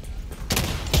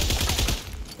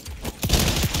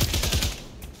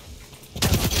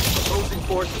 Opposing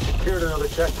forces secured another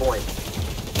checkpoint.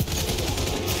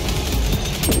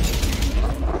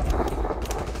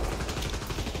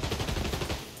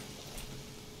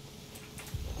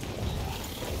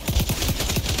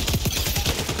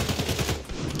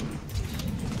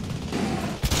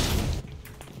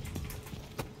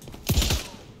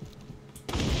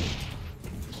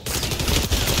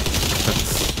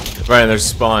 Right in their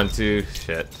spawn too.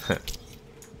 Shit.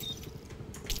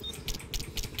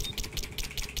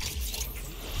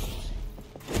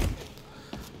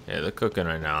 Yeah, they're cooking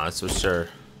right now, that's for sure.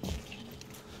 I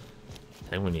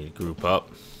think we need to group up.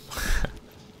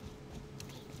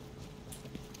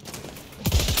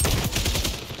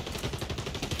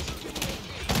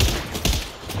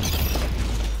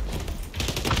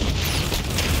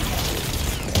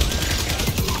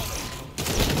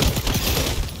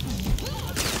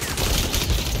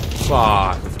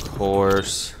 Fuck, of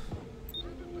course.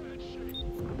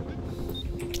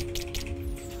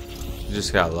 You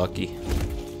just got lucky.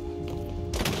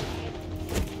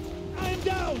 I'm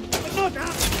down, but not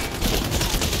up.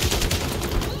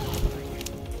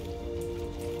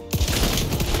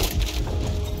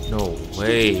 No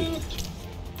way.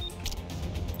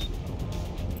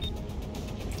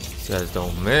 These guys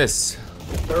don't miss.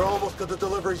 They're almost to the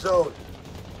delivery zone.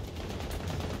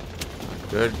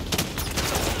 Good.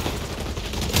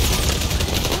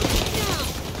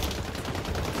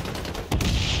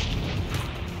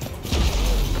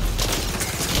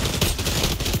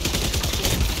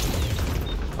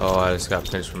 Oh, I just got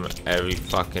pinched from every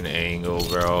fucking angle,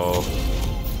 bro.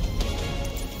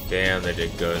 Damn, they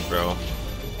did good, bro.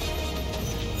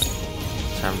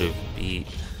 Time to beat.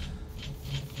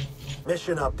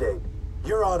 Mission update.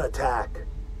 You're on attack.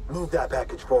 Move that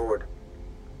package forward.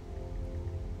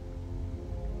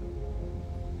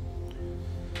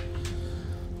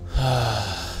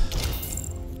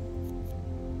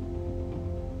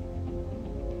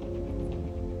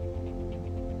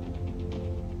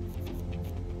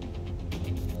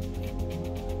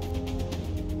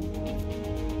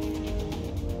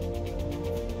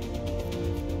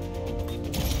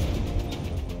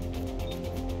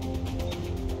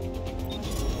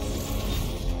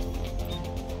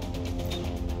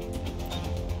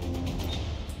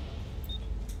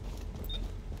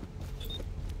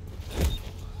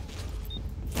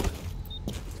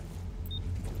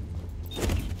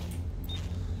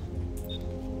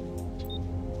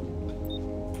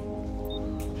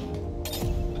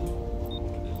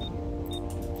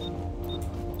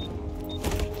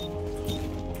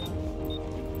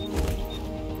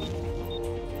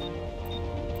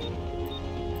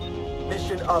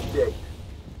 Mission update.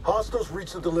 Hostiles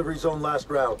reached the delivery zone last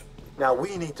round. Now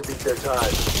we need to beat their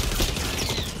time.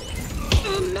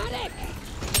 Medic!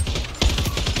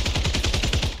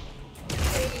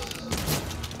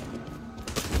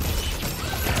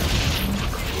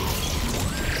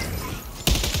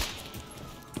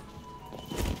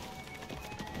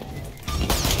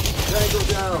 Tango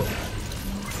down.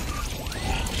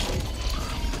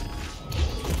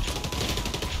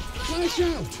 Flash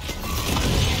out!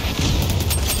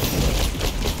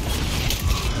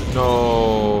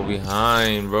 No,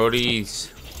 behind, Brodies.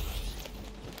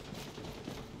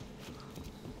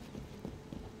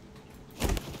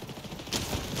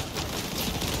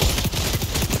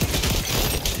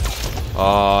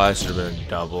 Oh, that should have been a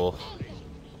double.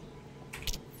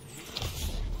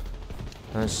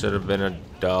 That should have been a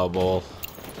double.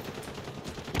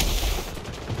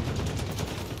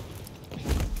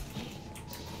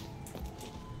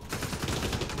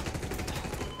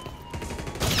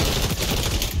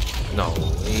 No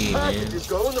way, Package man. is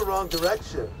going the wrong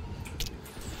direction.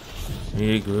 You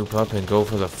need to group up and go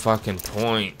for the fucking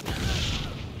point.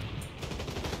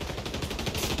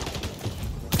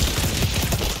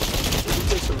 If you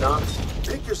take some knocks,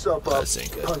 pick yourself up, That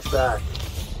ain't good. punch back.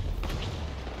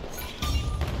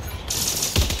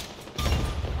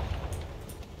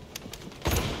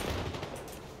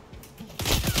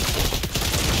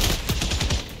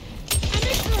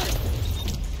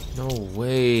 No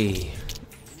way.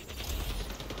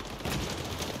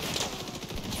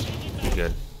 You're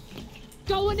good.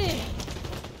 Going in!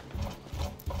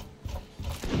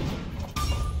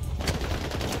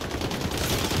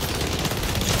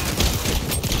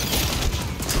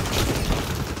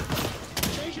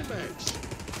 Station bags.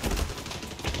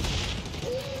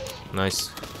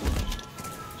 Nice.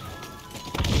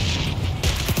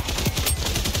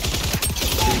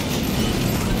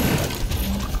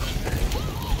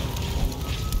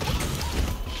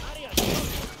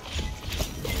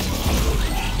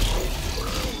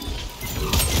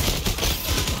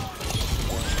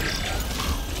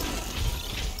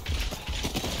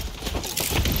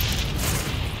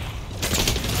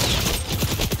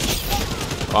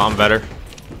 Oh, I'm better.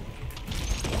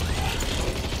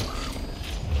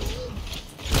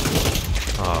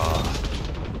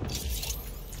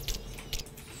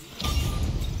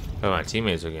 Oh, my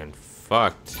teammates are getting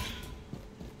fucked.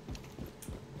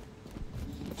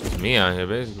 Just me out here,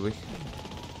 basically.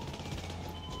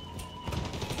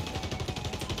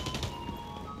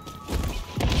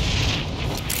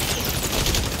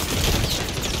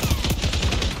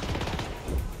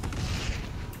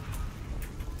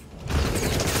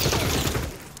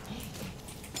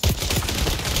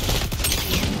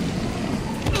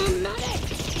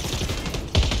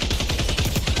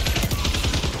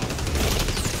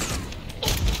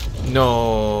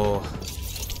 No.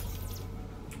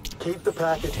 Keep the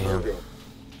package moving.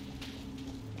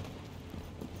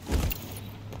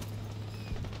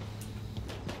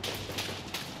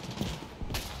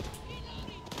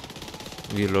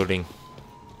 Reloading.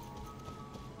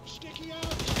 Sticky out.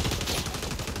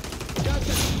 Got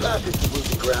that. Package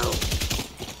losing ground.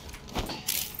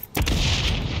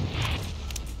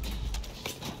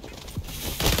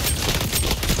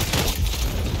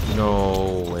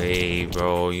 No way,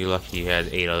 bro. You lucky you had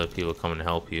 8 other people coming to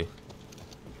help you.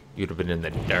 You'd have been in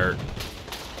the dirt.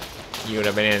 You would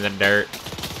have been in the dirt.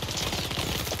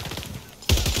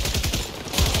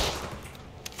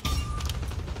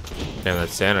 Damn, that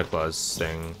Santa Claus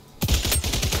thing.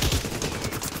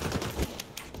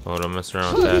 Oh, don't mess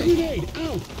around with that. Grenade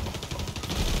out.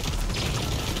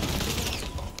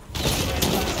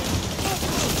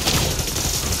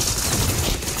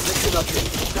 Mixing up here.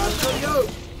 Gas coming out.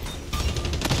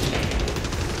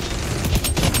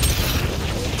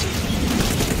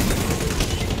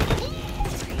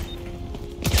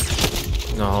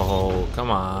 No, come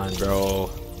on,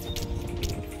 bro.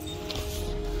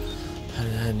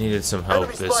 I needed some help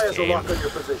Enemy this spy has a game. lock on your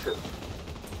position.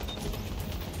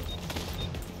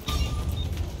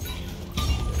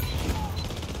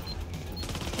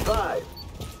 Five,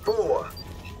 4,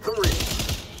 3,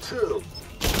 2,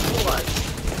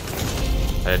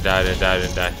 1. I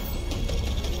didn't die.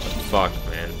 Fuck,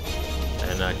 man.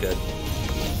 And not good.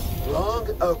 Wrong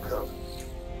outcome.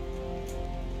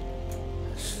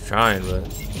 Just trying, but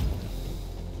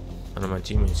none of my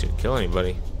teammates could kill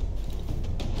anybody.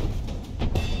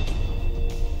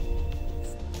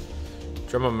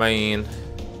 Drummer main.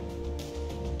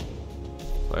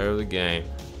 Player of the game.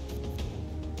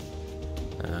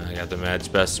 I got the match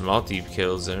best multi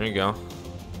kills. There we go.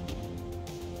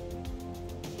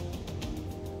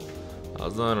 I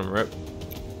was letting him rip.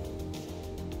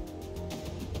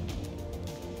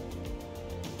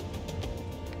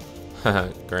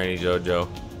 Granny JoJo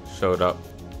showed up.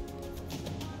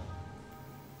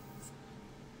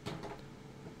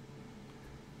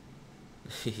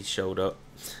 He showed up.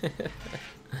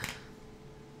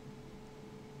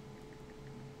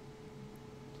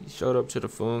 He showed up to the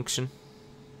function.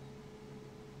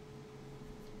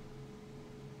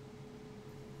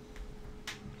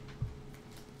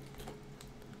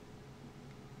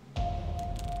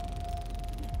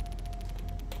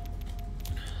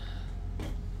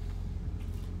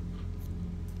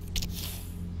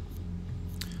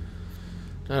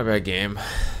 Not a bad game.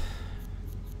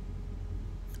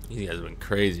 These guys have been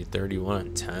crazy. 31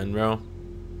 and 10, bro.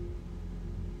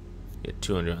 Get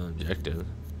 200 on the objective.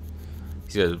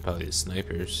 These guys are probably the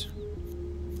snipers.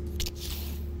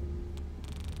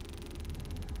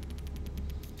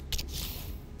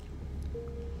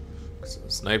 So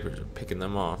the snipers are picking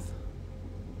them off.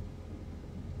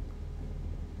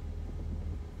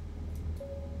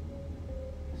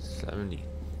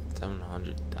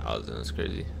 $700,000. That's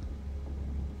crazy.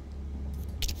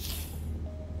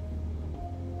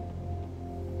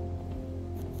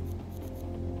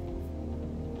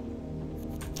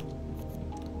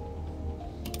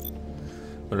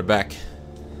 Put it back.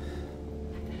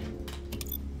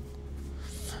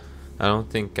 I don't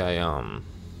think I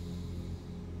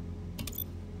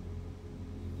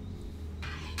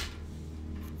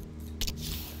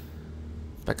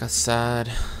back outside.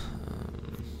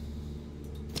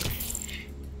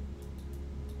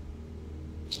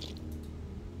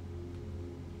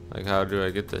 Like, how do I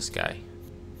get this guy?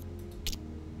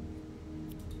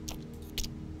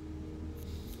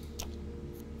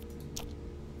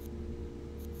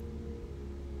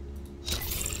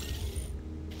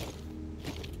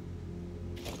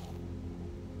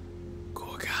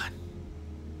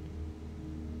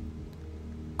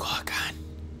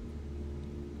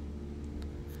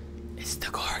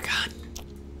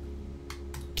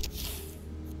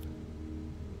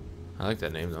 I like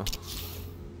that name though.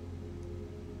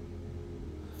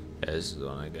 Yeah, this is the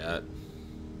one I got.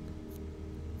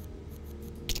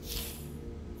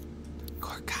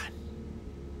 Gorgon.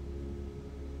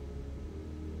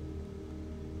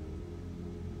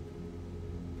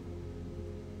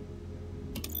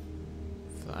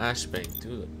 Flashbang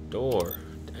through the door.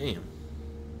 Damn.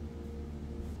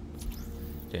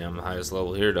 Damn, I'm the highest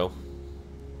level here though.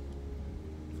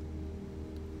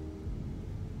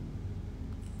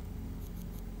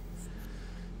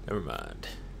 Never mind.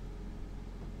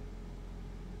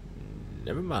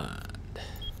 Never mind.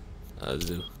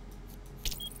 Zoo.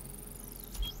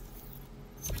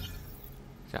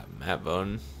 Got map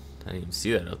voting. I didn't even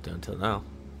see that up there until now.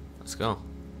 Let's go.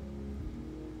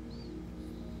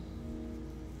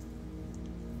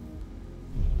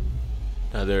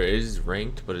 Now there is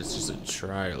ranked, but it's just a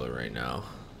trial right now.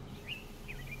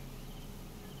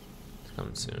 It's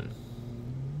coming soon.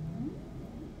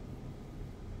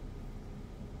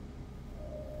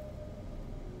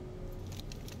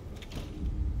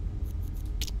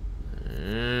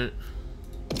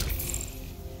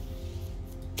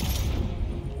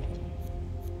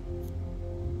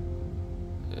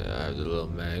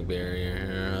 mag barrier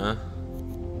here, huh?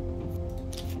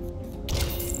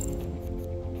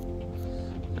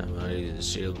 I'm gonna use the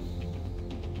shield.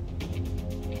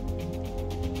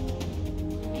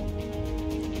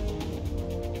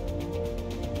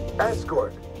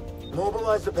 Escort.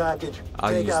 Mobilize the package.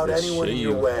 I'll Take use out the anyone in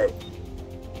your shield. way.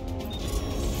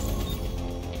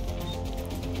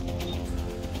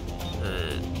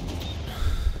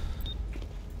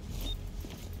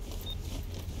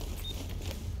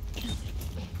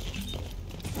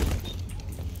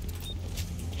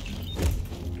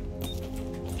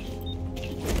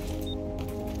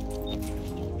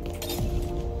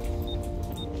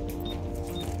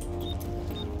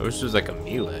 I wish there was like a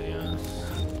melee, yeah.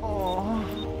 Oh.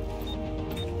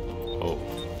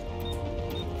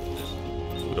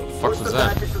 Who the fuck Push was the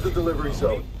that? package to the delivery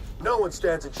zone. No one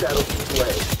stands in Shadowkeep's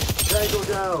way. Tango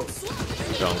down.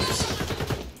 Don't.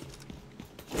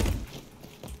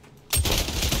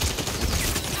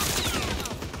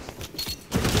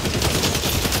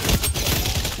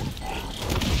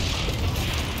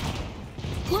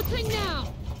 Flipping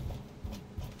now.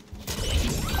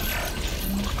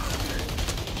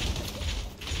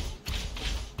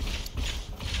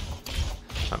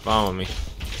 Stop following me.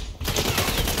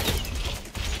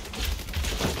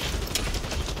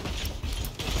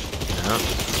 Yep.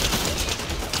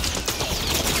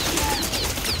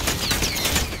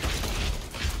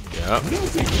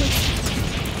 Yep.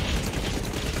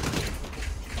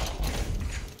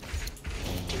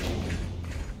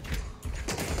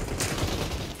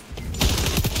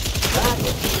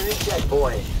 Package near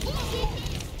checkpoint.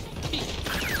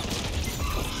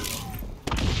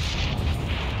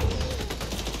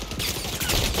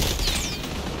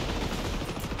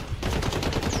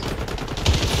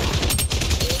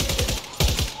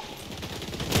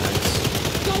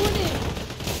 Going in.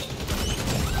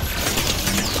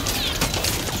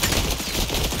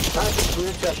 Package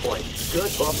near checkpoint.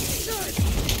 Good bump.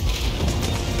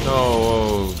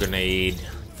 No, grenade.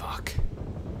 Fuck.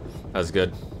 That was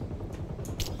good.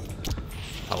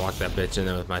 I walked that bitch in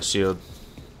there with my shield.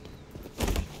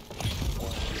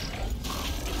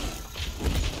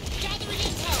 Gathering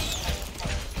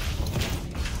intel.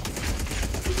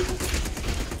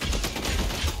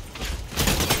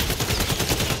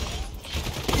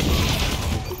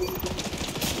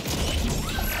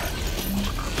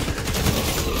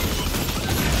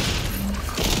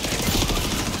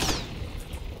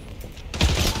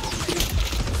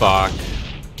 Fuck.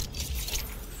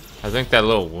 I think that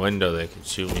little window they could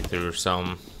shoot me through or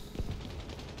something.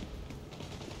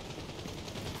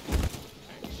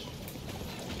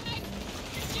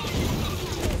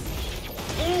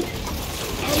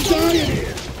 I'm dying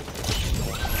here.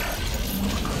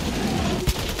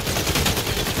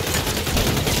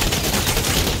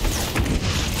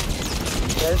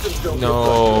 Phantoms don't get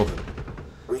No. frustrated.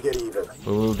 We get even.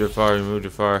 We moved too far, we moved too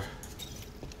far.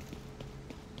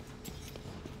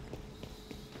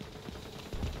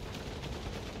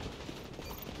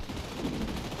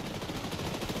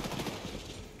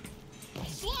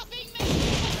 Swapping me.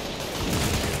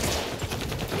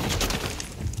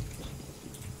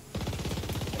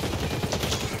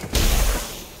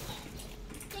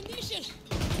 Condition.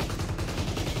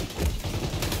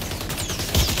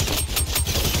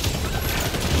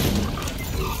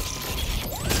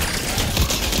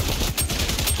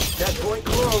 Checkpoint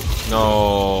closed.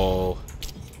 No.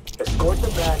 Escort the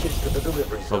package to the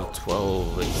delivery zone. Level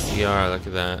 12 HCR, look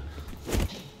at that.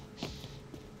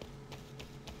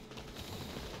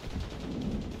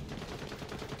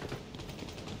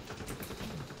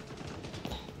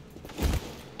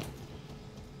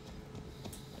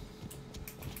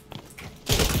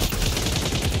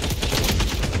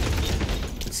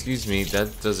 Excuse me,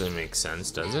 that doesn't make sense,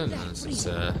 does it? This is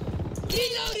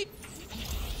Reloading.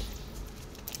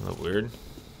 a little weird.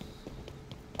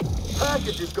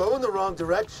 Package is going the wrong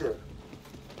direction.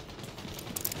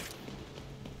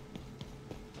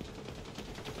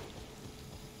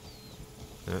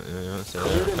 So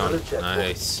Cleared they're another coming. checkpoint.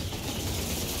 Nice.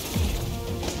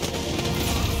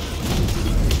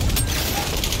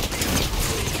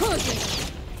 Perfect.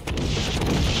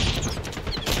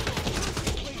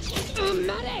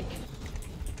 Medic.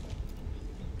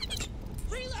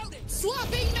 Reloading.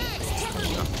 Swapping mags. Cover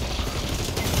me.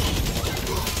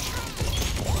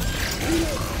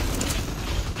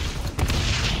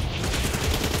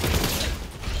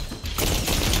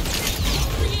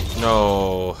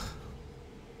 No.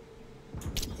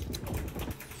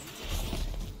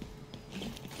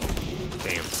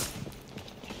 Damn.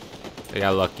 They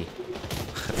got lucky.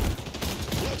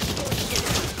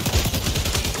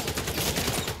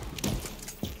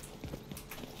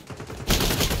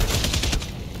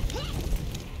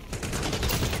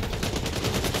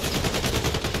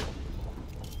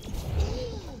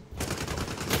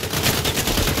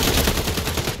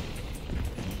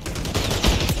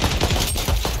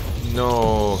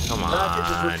 No, come Package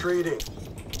is on. retreating.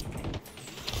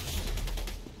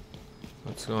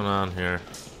 What's going on here?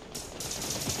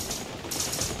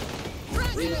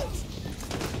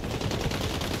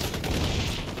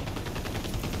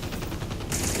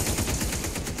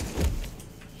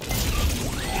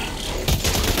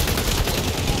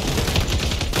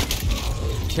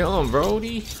 Kill him,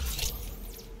 Brody.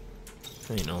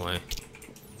 Ain't no way.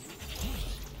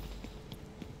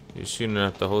 You're shooting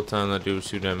at the whole time that dude was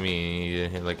shooting at me and he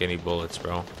didn't hit like any bullets,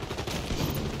 bro.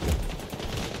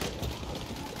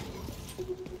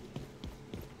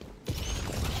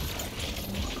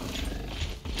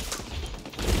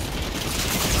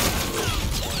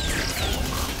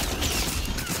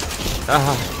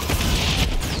 Ah.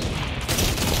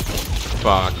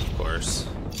 Fuck, of course.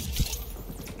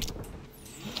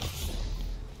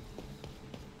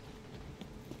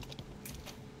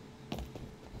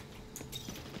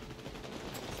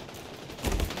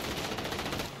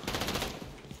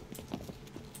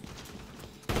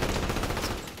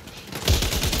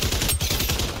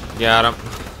 Got him.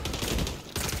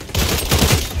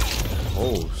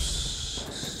 Oh,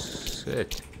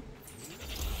 shit.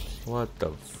 What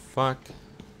the fuck?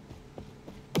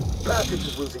 Package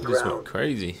is losing This ground. went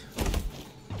crazy.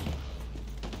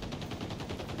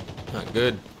 Not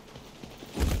good.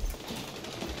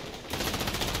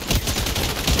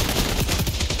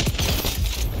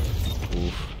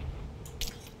 Oof.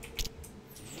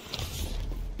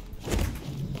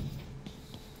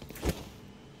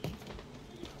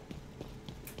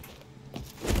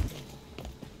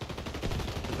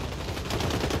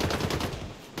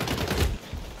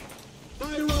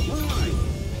 Fire up high.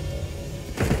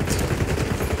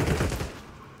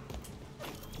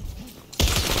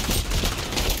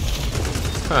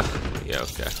 Huh. Yeah,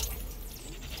 okay.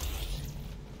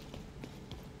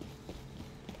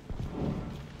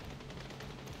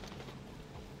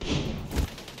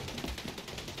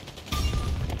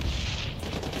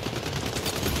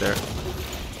 There.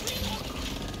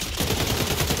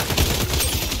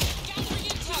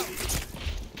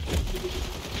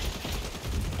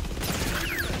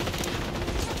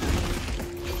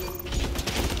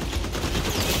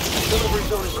 Delivery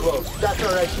zone is closed. That's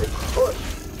our exit. Push.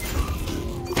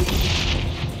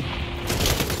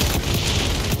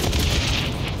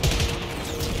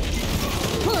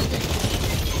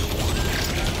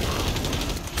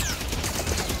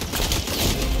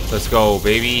 Let's go,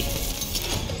 baby.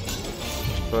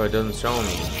 But it doesn't show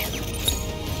me.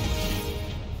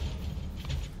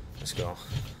 Let's go.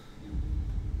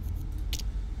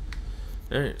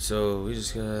 Alright, so we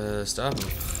just gotta stop him.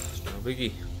 No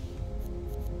biggie.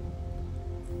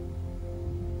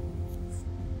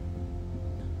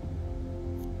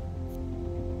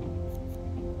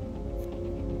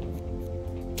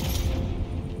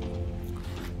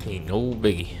 Ain't no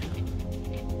biggie.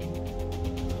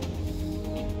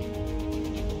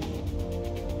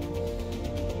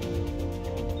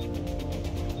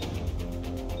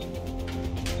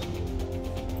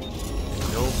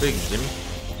 No biggie,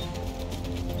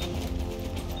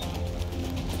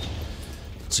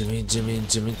 Jimmy.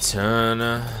 Jimmy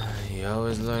Turner. He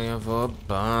always looking for a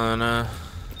burner.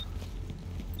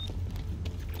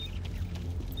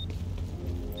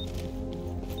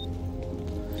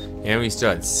 And we still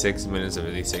had 6 minutes and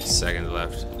 56 seconds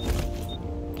left.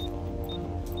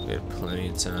 We had plenty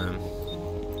of time.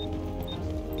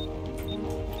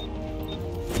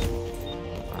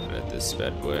 I'm at this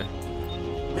bad boy.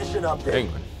 Mission update.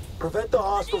 Penguin. Prevent the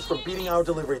hostiles from beating our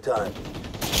delivery time.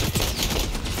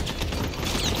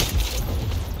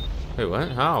 Wait,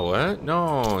 what? How? What?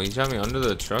 No, he shot me under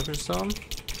the truck or something?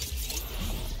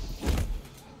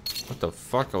 What the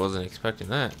fuck? I wasn't expecting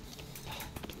that.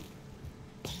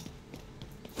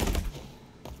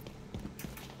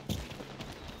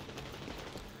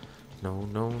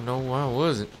 No, I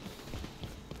wasn't.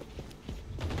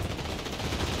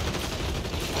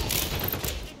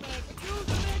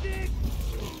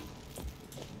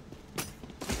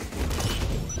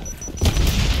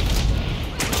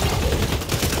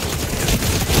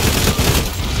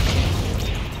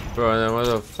 Bro, then where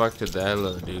the fuck did that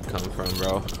little dude come from,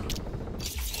 bro?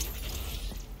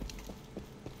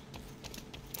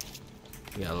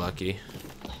 Got lucky.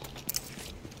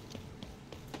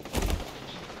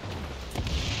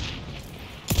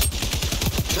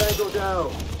 Tango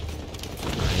down.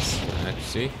 Nice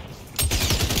accuracy.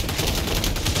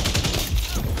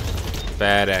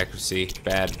 Bad accuracy.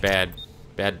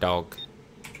 Bad dog.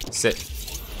 Sit.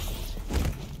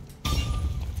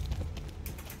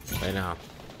 Right now.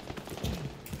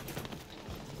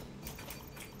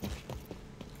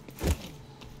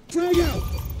 Frag out.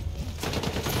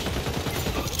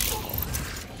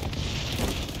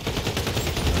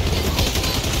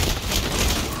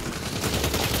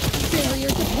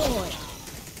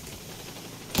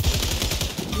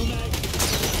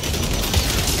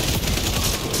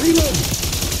 Reload.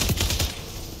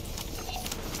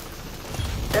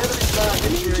 Enemy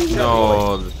package nearing No,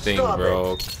 checkpoint. the thing Stop it.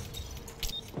 broke.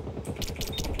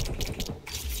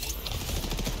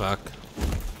 Fuck.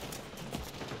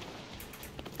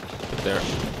 There.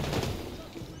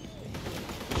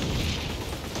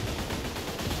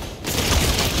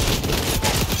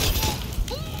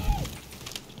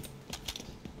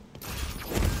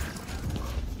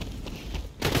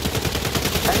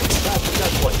 Enemy past the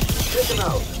checkpoint. Take him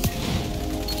out.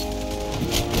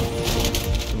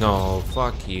 No,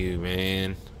 fuck you,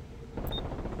 man.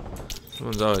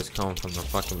 Someone's always coming from the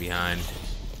fucking behind.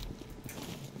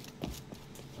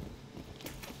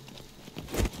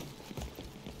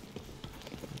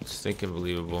 Stinking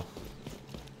believable.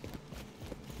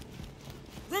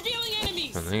 Revealing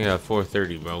enemies. I think I got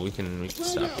 430, bro. We can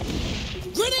stop.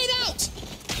 Grenade out.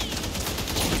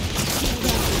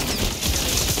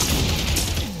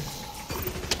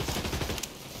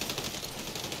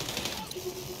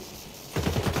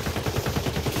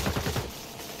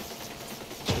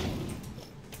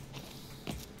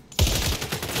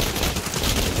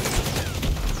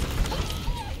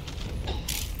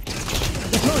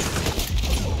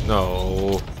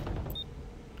 No.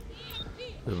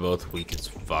 They're both weak as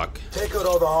fuck. Take out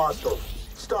all the hostiles.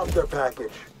 Stop their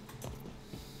package.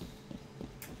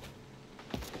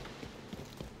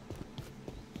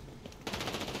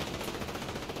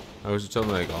 I was telling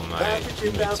like all my Package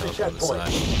inbound teammates to up on the checkpoint.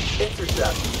 side.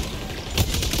 Intercept.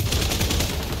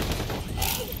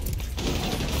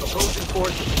 Opposing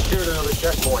forces secured another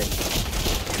checkpoint.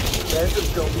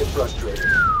 Phantoms don't get frustrated.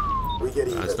 We get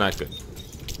even. That's not good.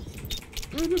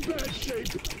 I'm in bad shape.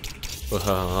 Well,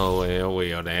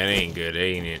 that ain't good,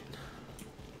 ain't it?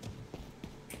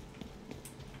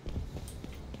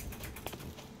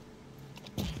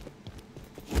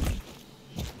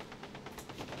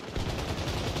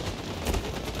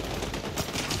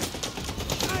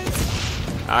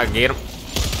 I get him.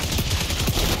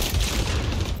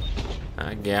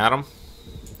 I got him.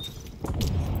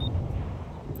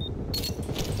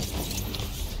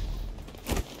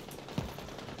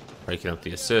 Breaking up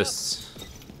the assists.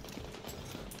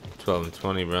 12 and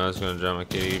 20, bro. That's gonna drop my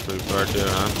KD pretty far too,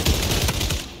 huh?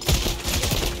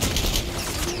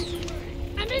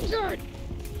 I'm injured.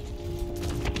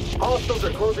 Hostiles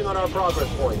are closing on our progress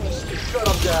point. Shut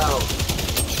them down.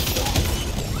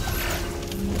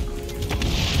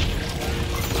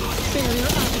 Barrier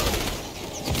up.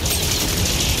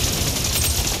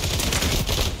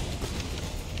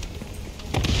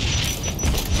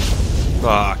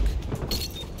 Fuck.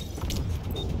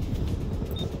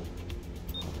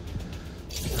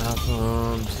 Stop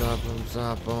him, stop him,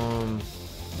 stop him.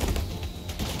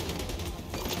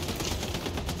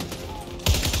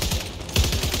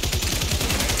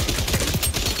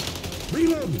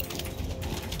 Reload.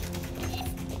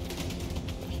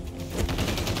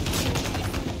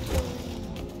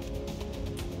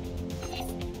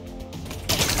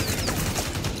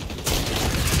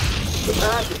 The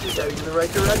package is heading in the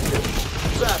right direction.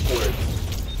 Backwards.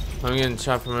 I'm getting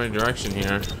shot from every direction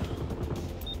here.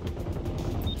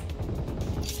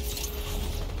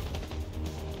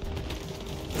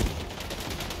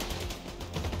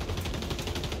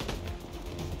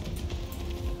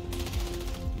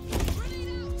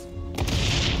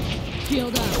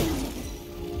 Shield up.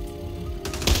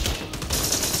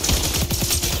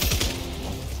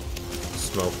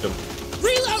 Smoked him.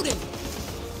 Reloading.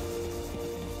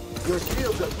 Your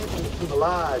shields are keeping the team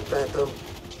alive, Phantom.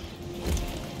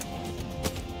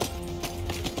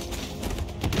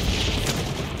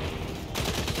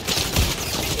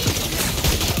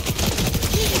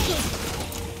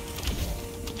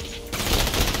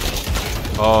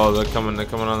 Oh, they're coming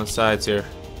on the sides here.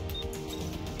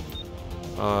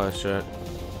 Oh shit.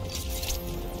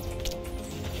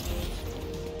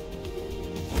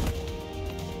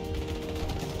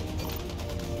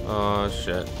 Oh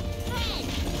shit.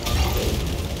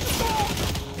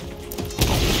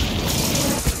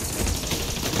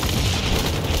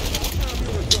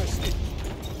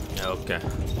 Okay.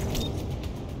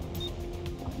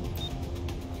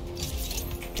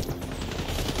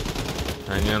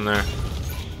 Hang in there.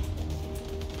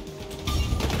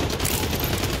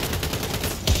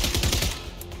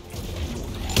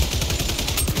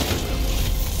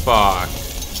 Fuck.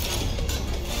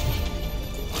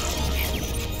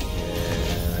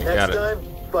 Yeah, I got Next it. time,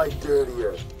 fight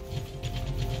dirtier.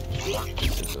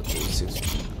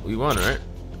 603, we won, right?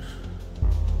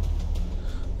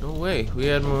 No way. We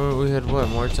had more. We had what?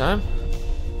 More time?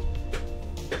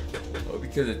 Oh,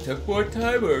 because it took more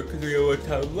time, or because we had more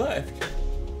time left?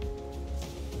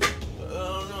 I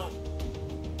don't know.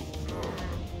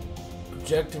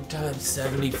 Objective time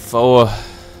 74.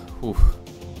 Whew.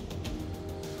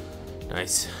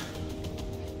 Nice.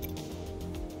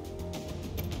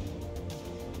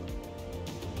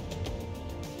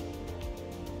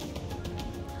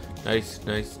 Nice,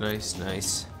 nice, nice,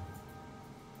 nice.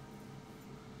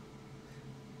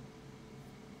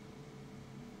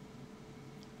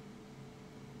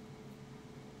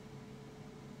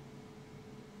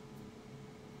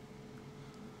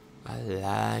 I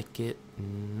like it.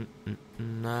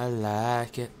 I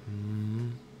like it.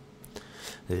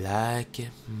 Like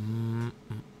it.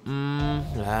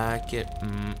 Like it.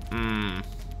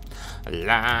 I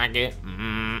like it.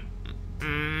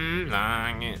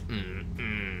 Like it.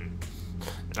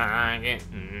 Like it. Like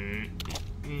it.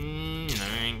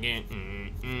 Like it.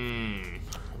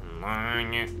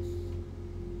 Like it.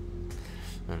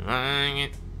 Like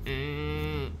it.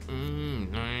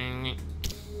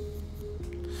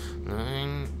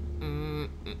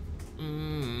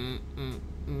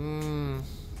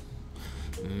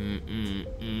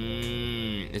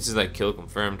 This is like kill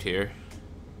confirmed here.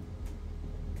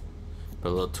 Put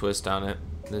a little twist on it.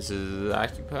 This is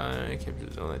occupy. Capture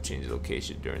the zone that changes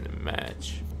location during the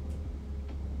match.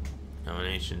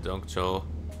 Domination, zone control.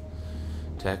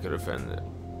 Attack or defend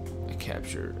the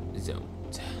capture zone.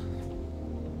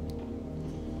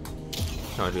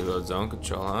 Wanna do a little zone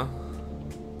control, huh?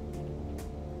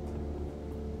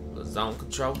 Zone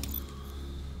control.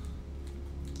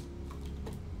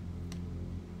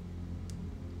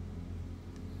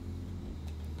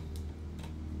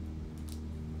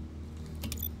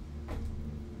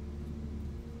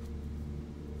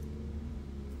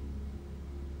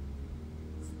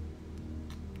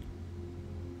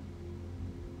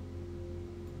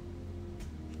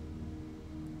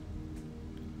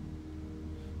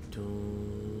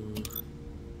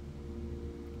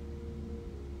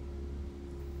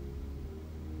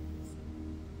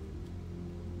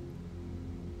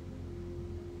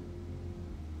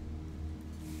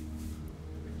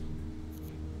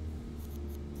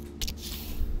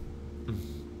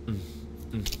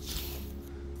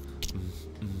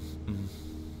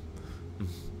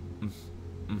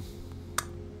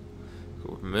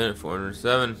 Cool per minute,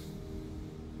 407.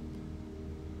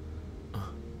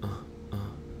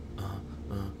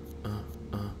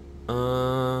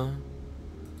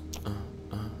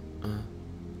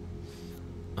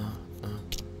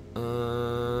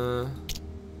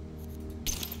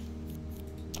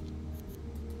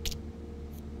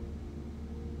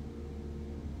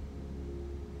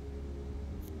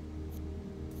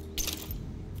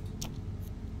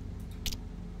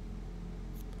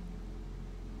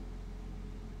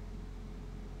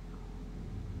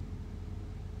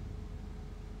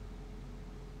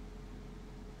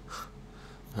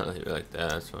 I leave it like that.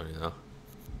 That's funny though.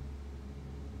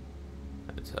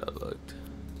 That's how it looked.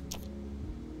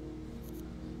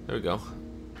 There we go.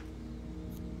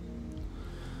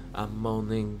 I'm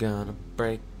only gonna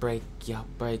break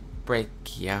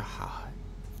your heart.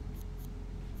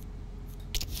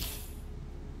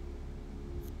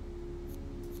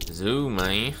 Zoo,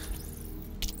 man.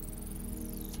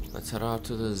 Let's head out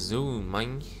to the zoo,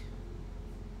 man.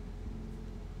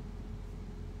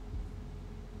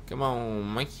 Come on,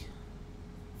 Mike.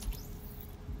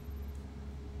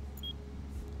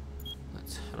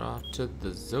 Let's head off to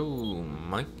the zoo,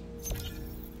 Mike.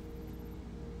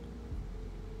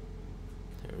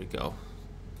 There we go.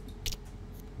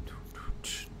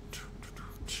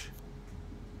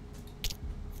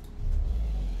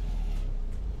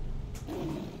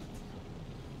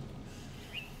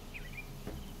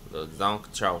 The zone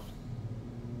control.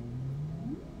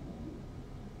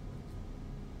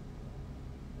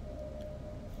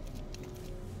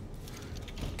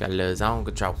 Got a little zone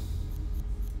control.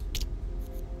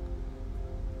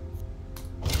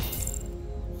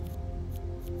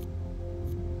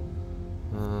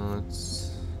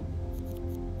 Let's...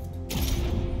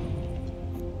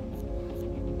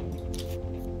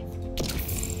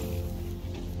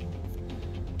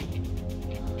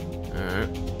 Alright.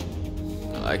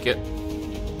 I like it.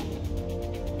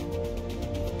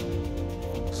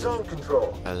 Zone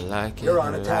control. I like it. You're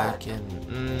on attack.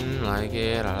 Like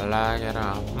it. I like it.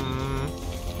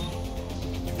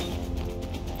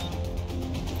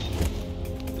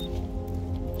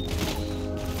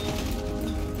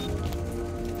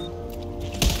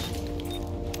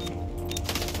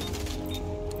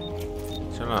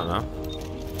 Turn on now.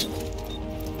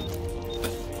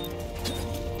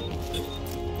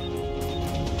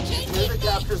 Clear the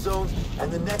capture zone,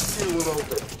 and the next tier will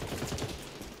open.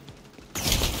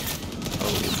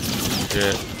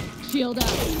 Shit. Shield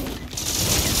out.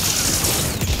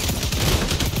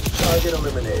 Target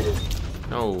eliminated.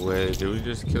 No way, did we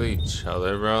just kill each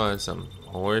other, bro? That's some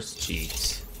horse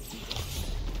cheeks.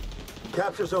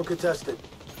 Capture zone contested.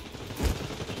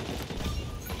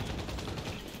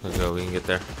 Let's go, we can get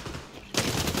there.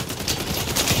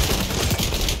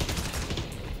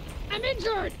 I'm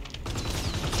injured.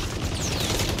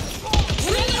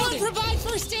 Everyone provide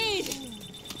first aid!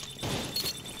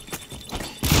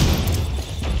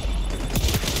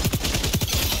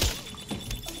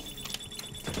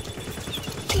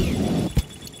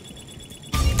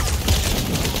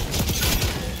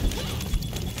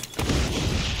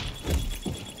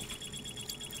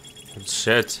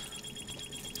 Shit.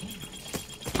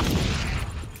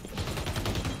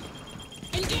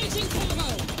 Engaging Bravo!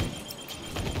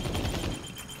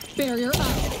 Barrier up.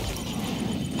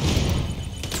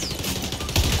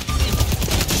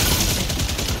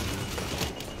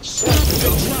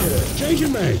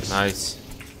 Changing mags. Nice.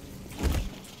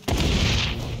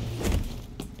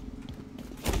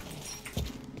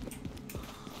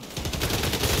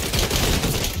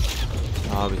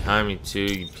 Oh, behind me too,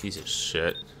 you piece of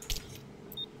shit.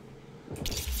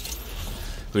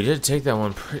 We did take that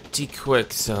one pretty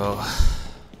quick, so...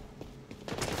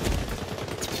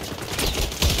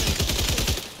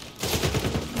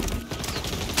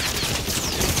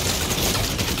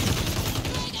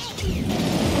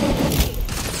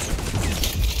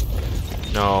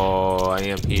 No, I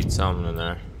EMP'd something in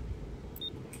there.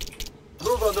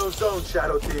 Move on those zones,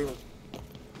 Shadow Team.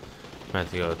 I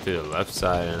have to go through the left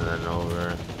side and then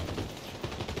over.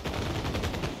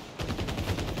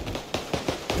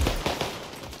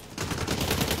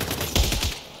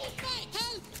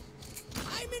 Help!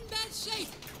 I'm in bad shape!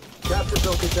 Capture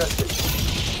zone contested.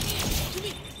 To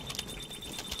me!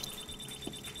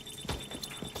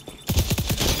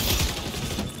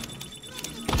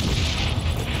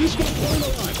 This one burned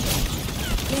alive.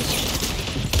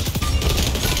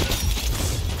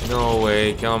 No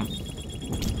way, come.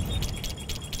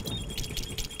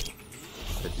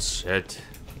 Good shit.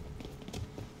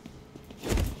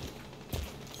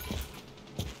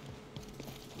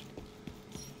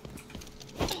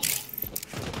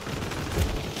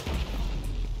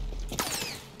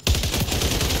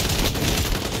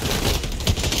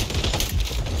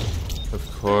 Of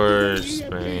course,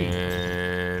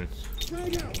 man.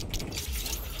 Drag out.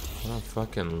 What a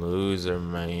fucking loser,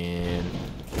 man.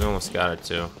 We almost got it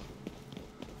too.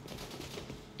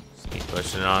 Just keep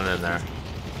pushing it on in there.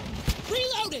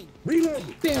 Reloading!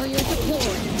 Reload. Barrier deployed.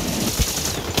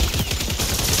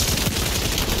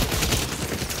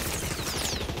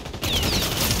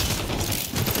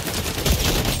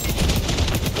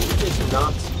 Get some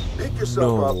knocks. Pick yourself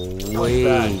No up. Punch way.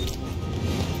 back.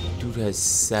 Dude has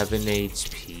 7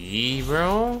 HP,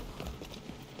 bro?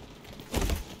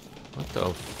 What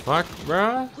the fuck,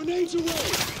 bro? Grenades away.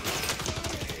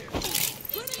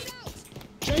 Grenade out!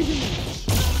 Changing mags.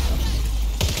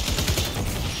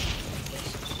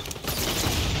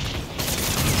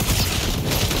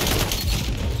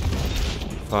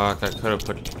 Fuck, I couldn't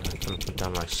put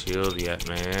down my shield yet,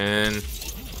 man.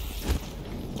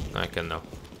 I can though.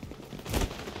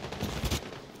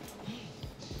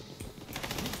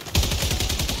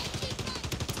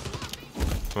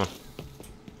 Come on.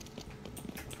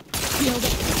 Shield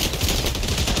up.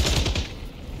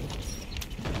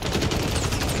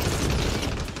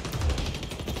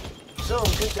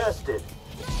 Zone contested.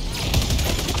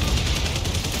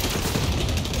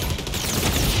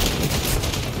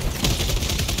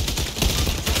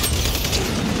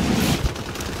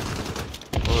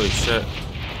 Holy shit.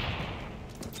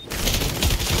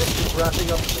 Mission's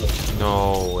wrapping up soon.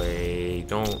 No way.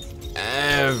 Don't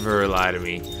ever lie to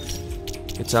me.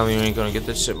 You tell me you ain't gonna get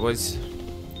this shit, boys.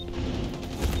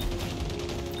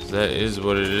 'Cause that is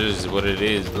what it is,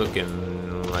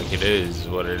 looking like it is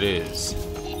what it is.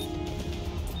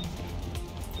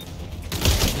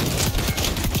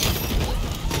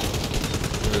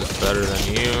 It's better than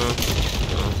you.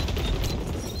 No.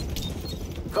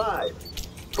 5,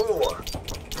 4,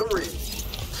 3,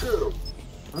 2,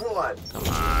 1. Come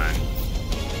on.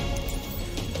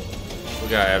 We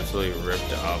got absolutely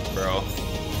ripped up, bro.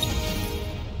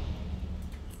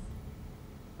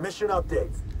 Mission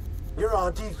update. You're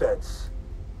on defense.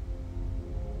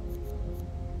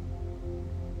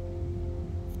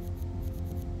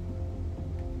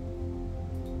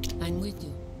 I'm with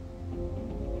you.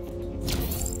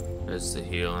 That's the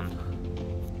healing.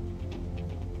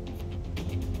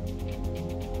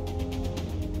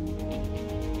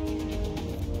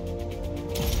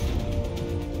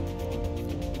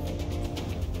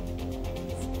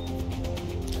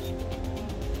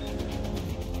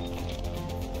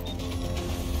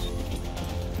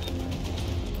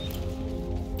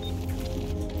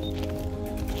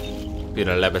 Bit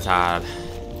of lebatard.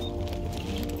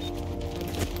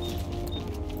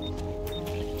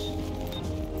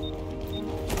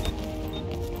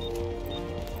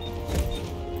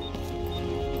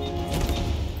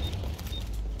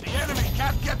 The enemy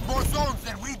can't get more zones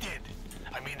than we did.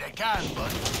 I mean, they can,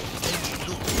 but they need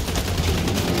to.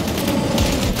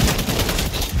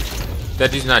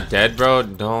 That dude's not dead, bro.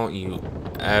 Don't you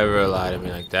ever lie to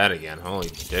me like that again. Holy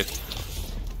dick.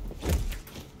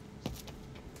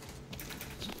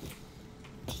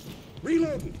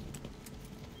 Reloading.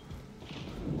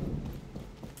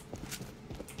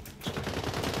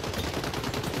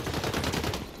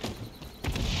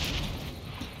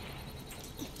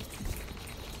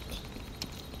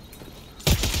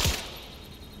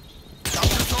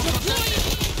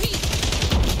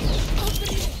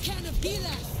 Opening a can of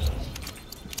healers.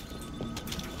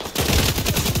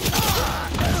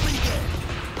 Enemy dead.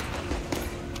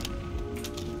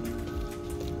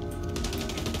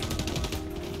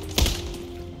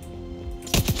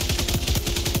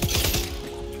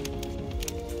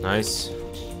 Nice.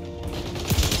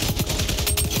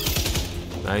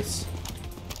 Nice.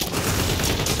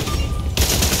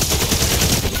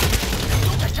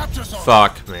 The capture zone.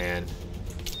 Fuck, man.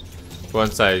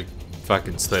 Once I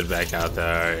fucking slid back out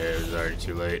there, it was already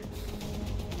too late.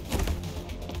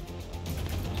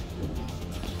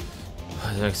 I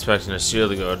wasn't expecting a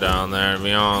shield to go down there and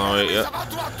be all the way It's up.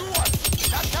 about to outdo us.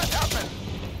 That can't happen.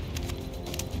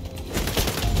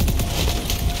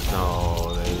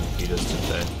 No, they beat us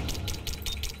today.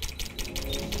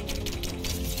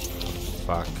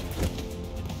 Fuck.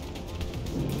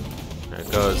 There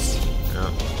it goes.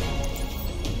 Yeah.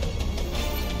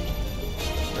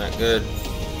 Not good.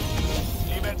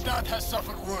 Libertad has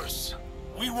suffered worse.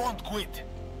 We won't quit.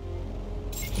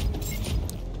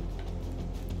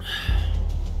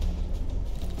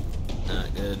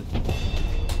 Not good.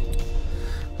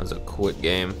 That was a quit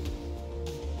game.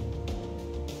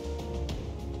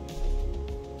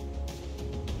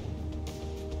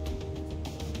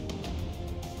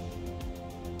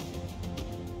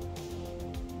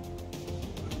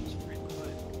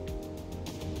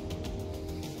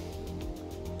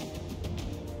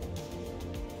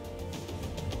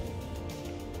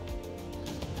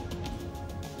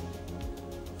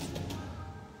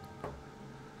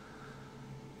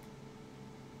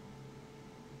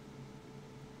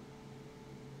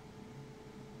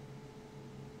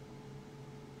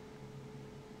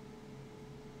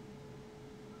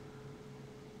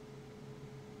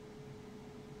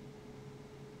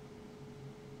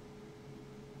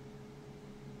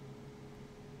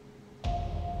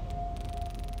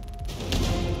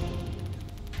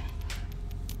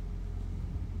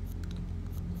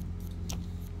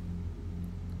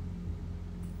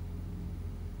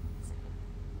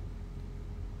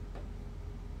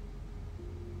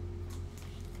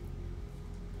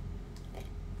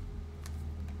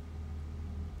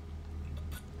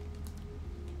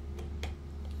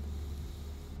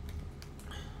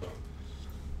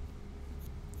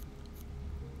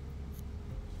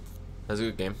 That was a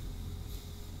good game.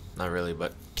 Not really,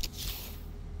 but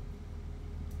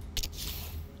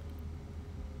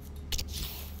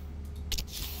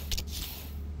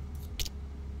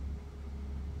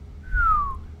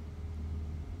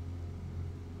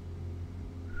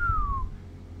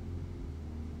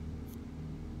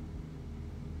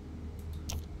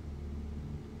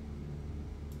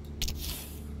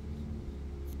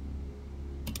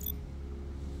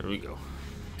there we go.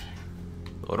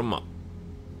 Load them up.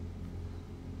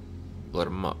 Load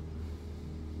them up.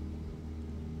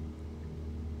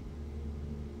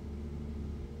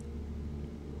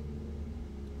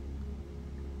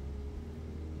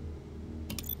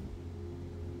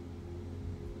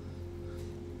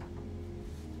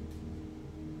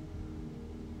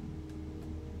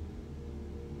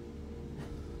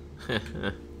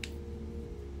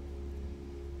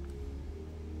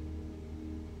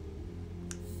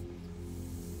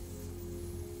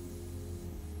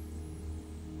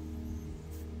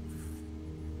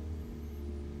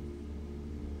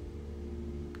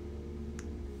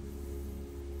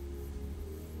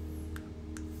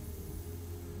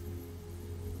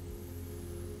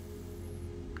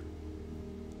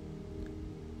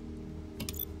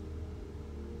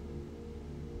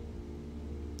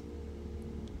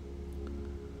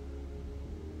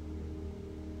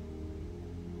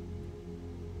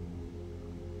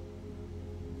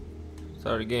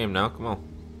 Start a game now, come on.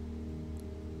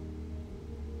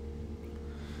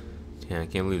 Yeah, I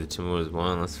can't believe the 2 moves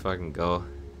won. Let's fucking go.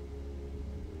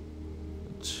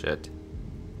 Shit.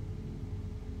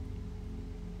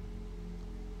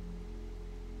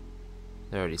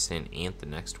 They're already saying Ant the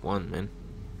next one, man.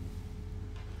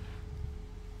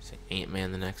 Say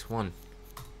Ant-Man the next one.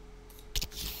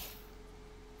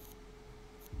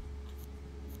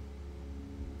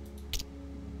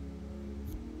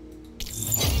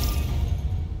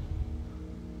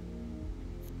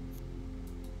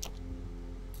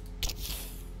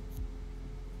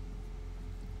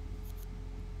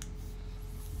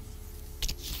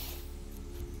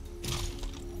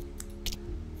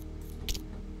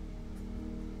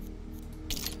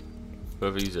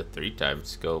 Whoever used a 3-time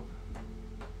scope.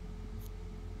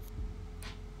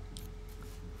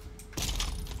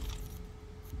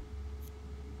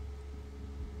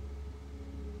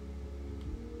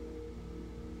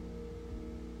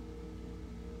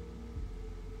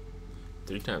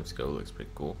 Three-time scope looks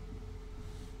pretty cool.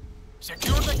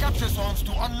 Secure the capture zones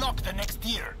to unlock the next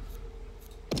tier.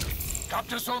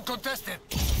 Capture zone contested.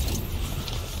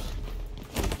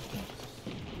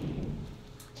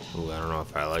 Ooh, I don't know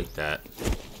if I like that.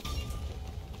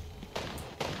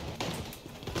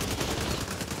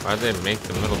 Why'd they make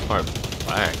the middle part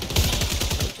black?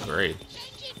 That's great.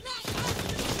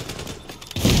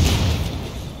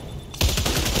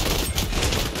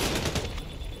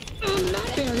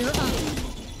 Barrier up.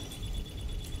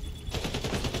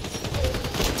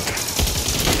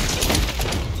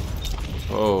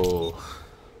 Oh.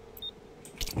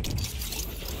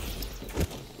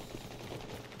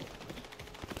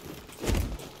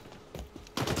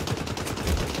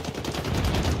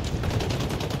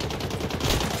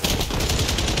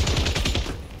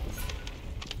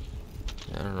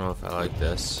 I don't know if I like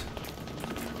this.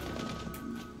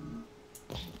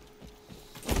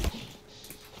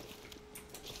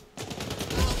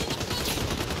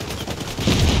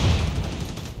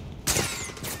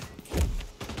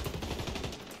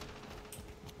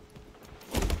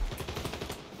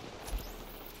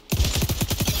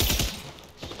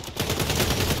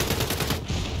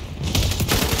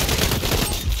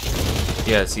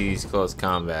 Yeah, see these close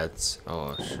combats.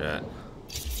 Oh shit.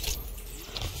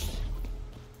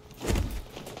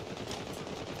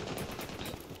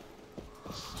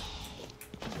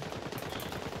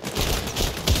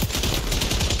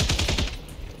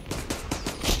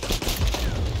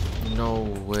 No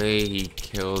way he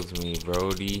kills me,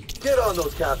 Brody. Get on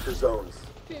those capture zones.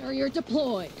 Barrier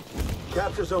deployed.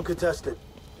 Capture zone contested.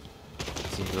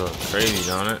 Seems a little crazy,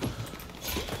 don't it?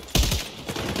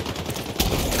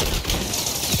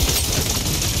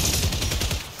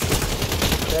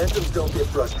 Phantoms don't get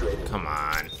frustrated. Come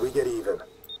on. We get even.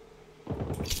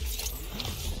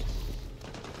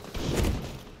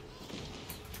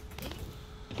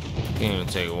 Can't even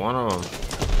take one of them.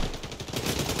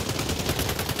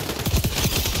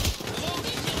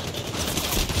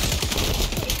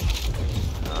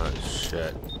 Oh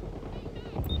shit.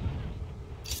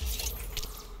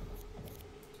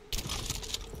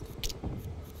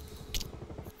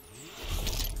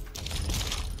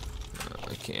 No,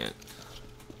 I can't.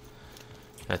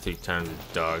 That 3 times is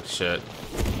dog shit.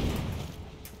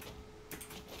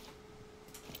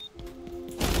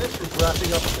 Mission's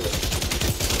wrapping up here.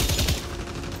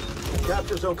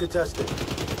 Capture zone contested.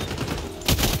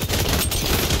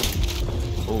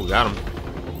 Oh, got him.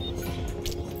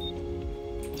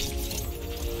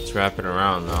 It's wrapping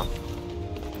around though.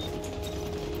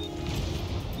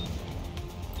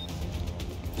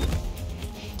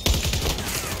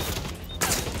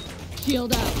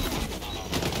 Shield out.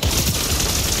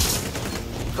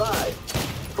 5,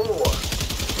 4,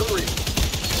 3,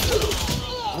 2,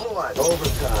 1.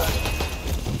 Overtime.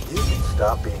 You can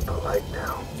stop being polite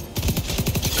now.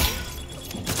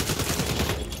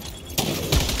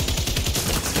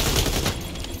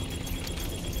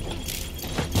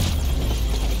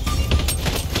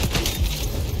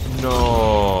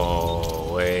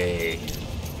 No way.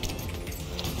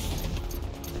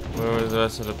 Where was the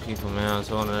rest of the people, man? I was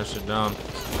holding that shit down.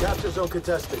 Capture zone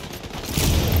contested.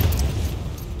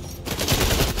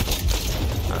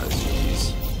 Ah,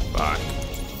 jeez. Fuck.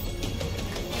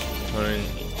 Couldn't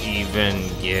even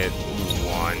get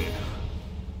one.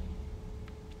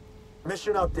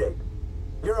 Mission update.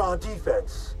 You're on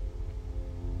defense.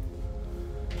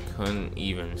 Couldn't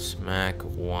even smack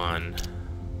one.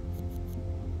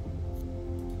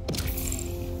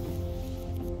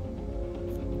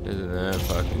 Isn't that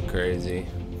fucking crazy?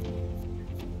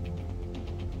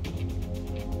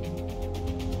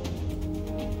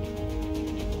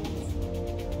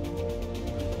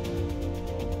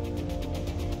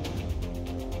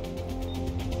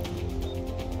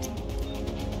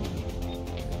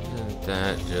 Isn't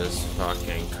that just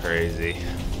fucking crazy?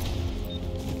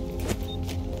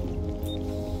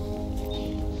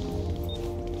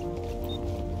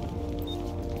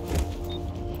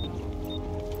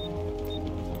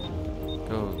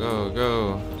 go,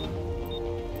 go.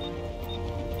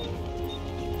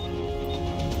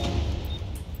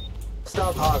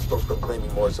 Stop hostiles from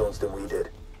claiming more zones than we did.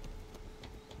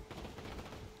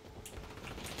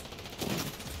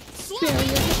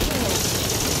 Barrier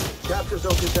deployed. Capture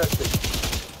zone contested.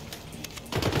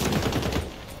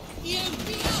 EMP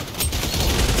up!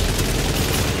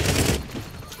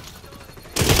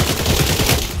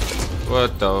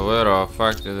 What the little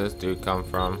fuck did this dude come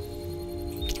from?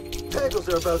 Tangles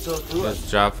are about to through us.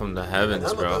 Just dropped from the heavens,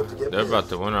 And I'm bro. about to get They're about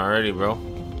to win already, bro.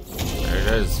 There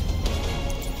it is.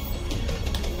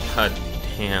 God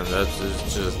damn, that's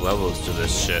just levels to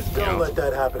this shit, you Don't know? let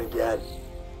that happen again.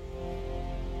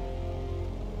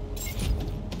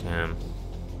 Damn.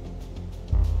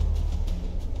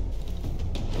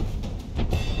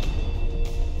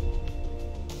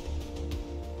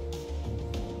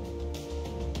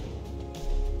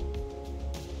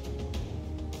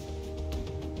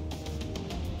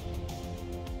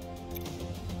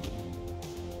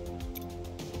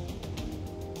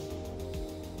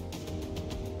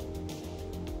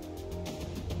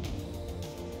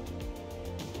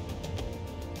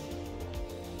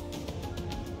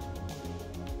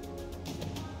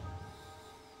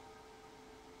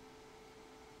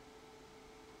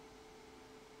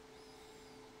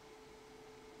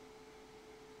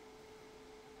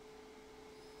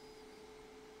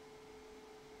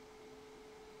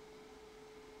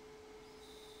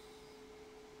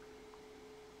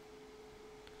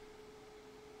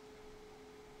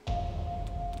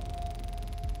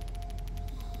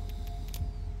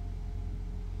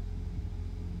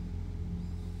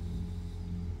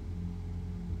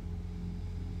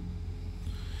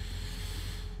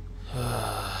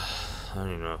 I don't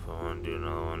even know if I want to do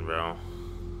another one, bro.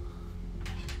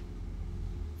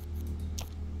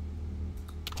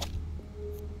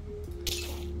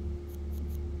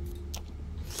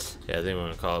 Yeah, I think we're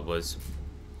gonna call it, boys.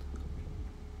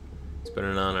 It's been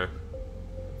an honor.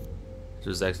 This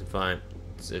was Xdefiant.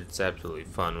 It's absolutely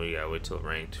fun. We gotta wait till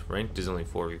ranked. Ranked is only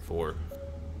 4v4.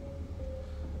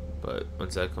 But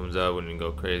once that comes out, we can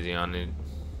go crazy on it.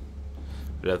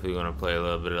 We're definitely gonna play a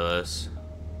little bit of this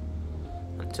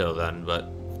until then, but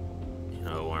you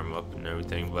know, warm up and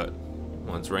everything. But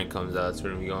once rank comes out, it's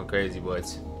gonna be going crazy,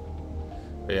 boys.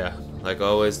 But yeah, like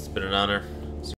always, it's been an honor.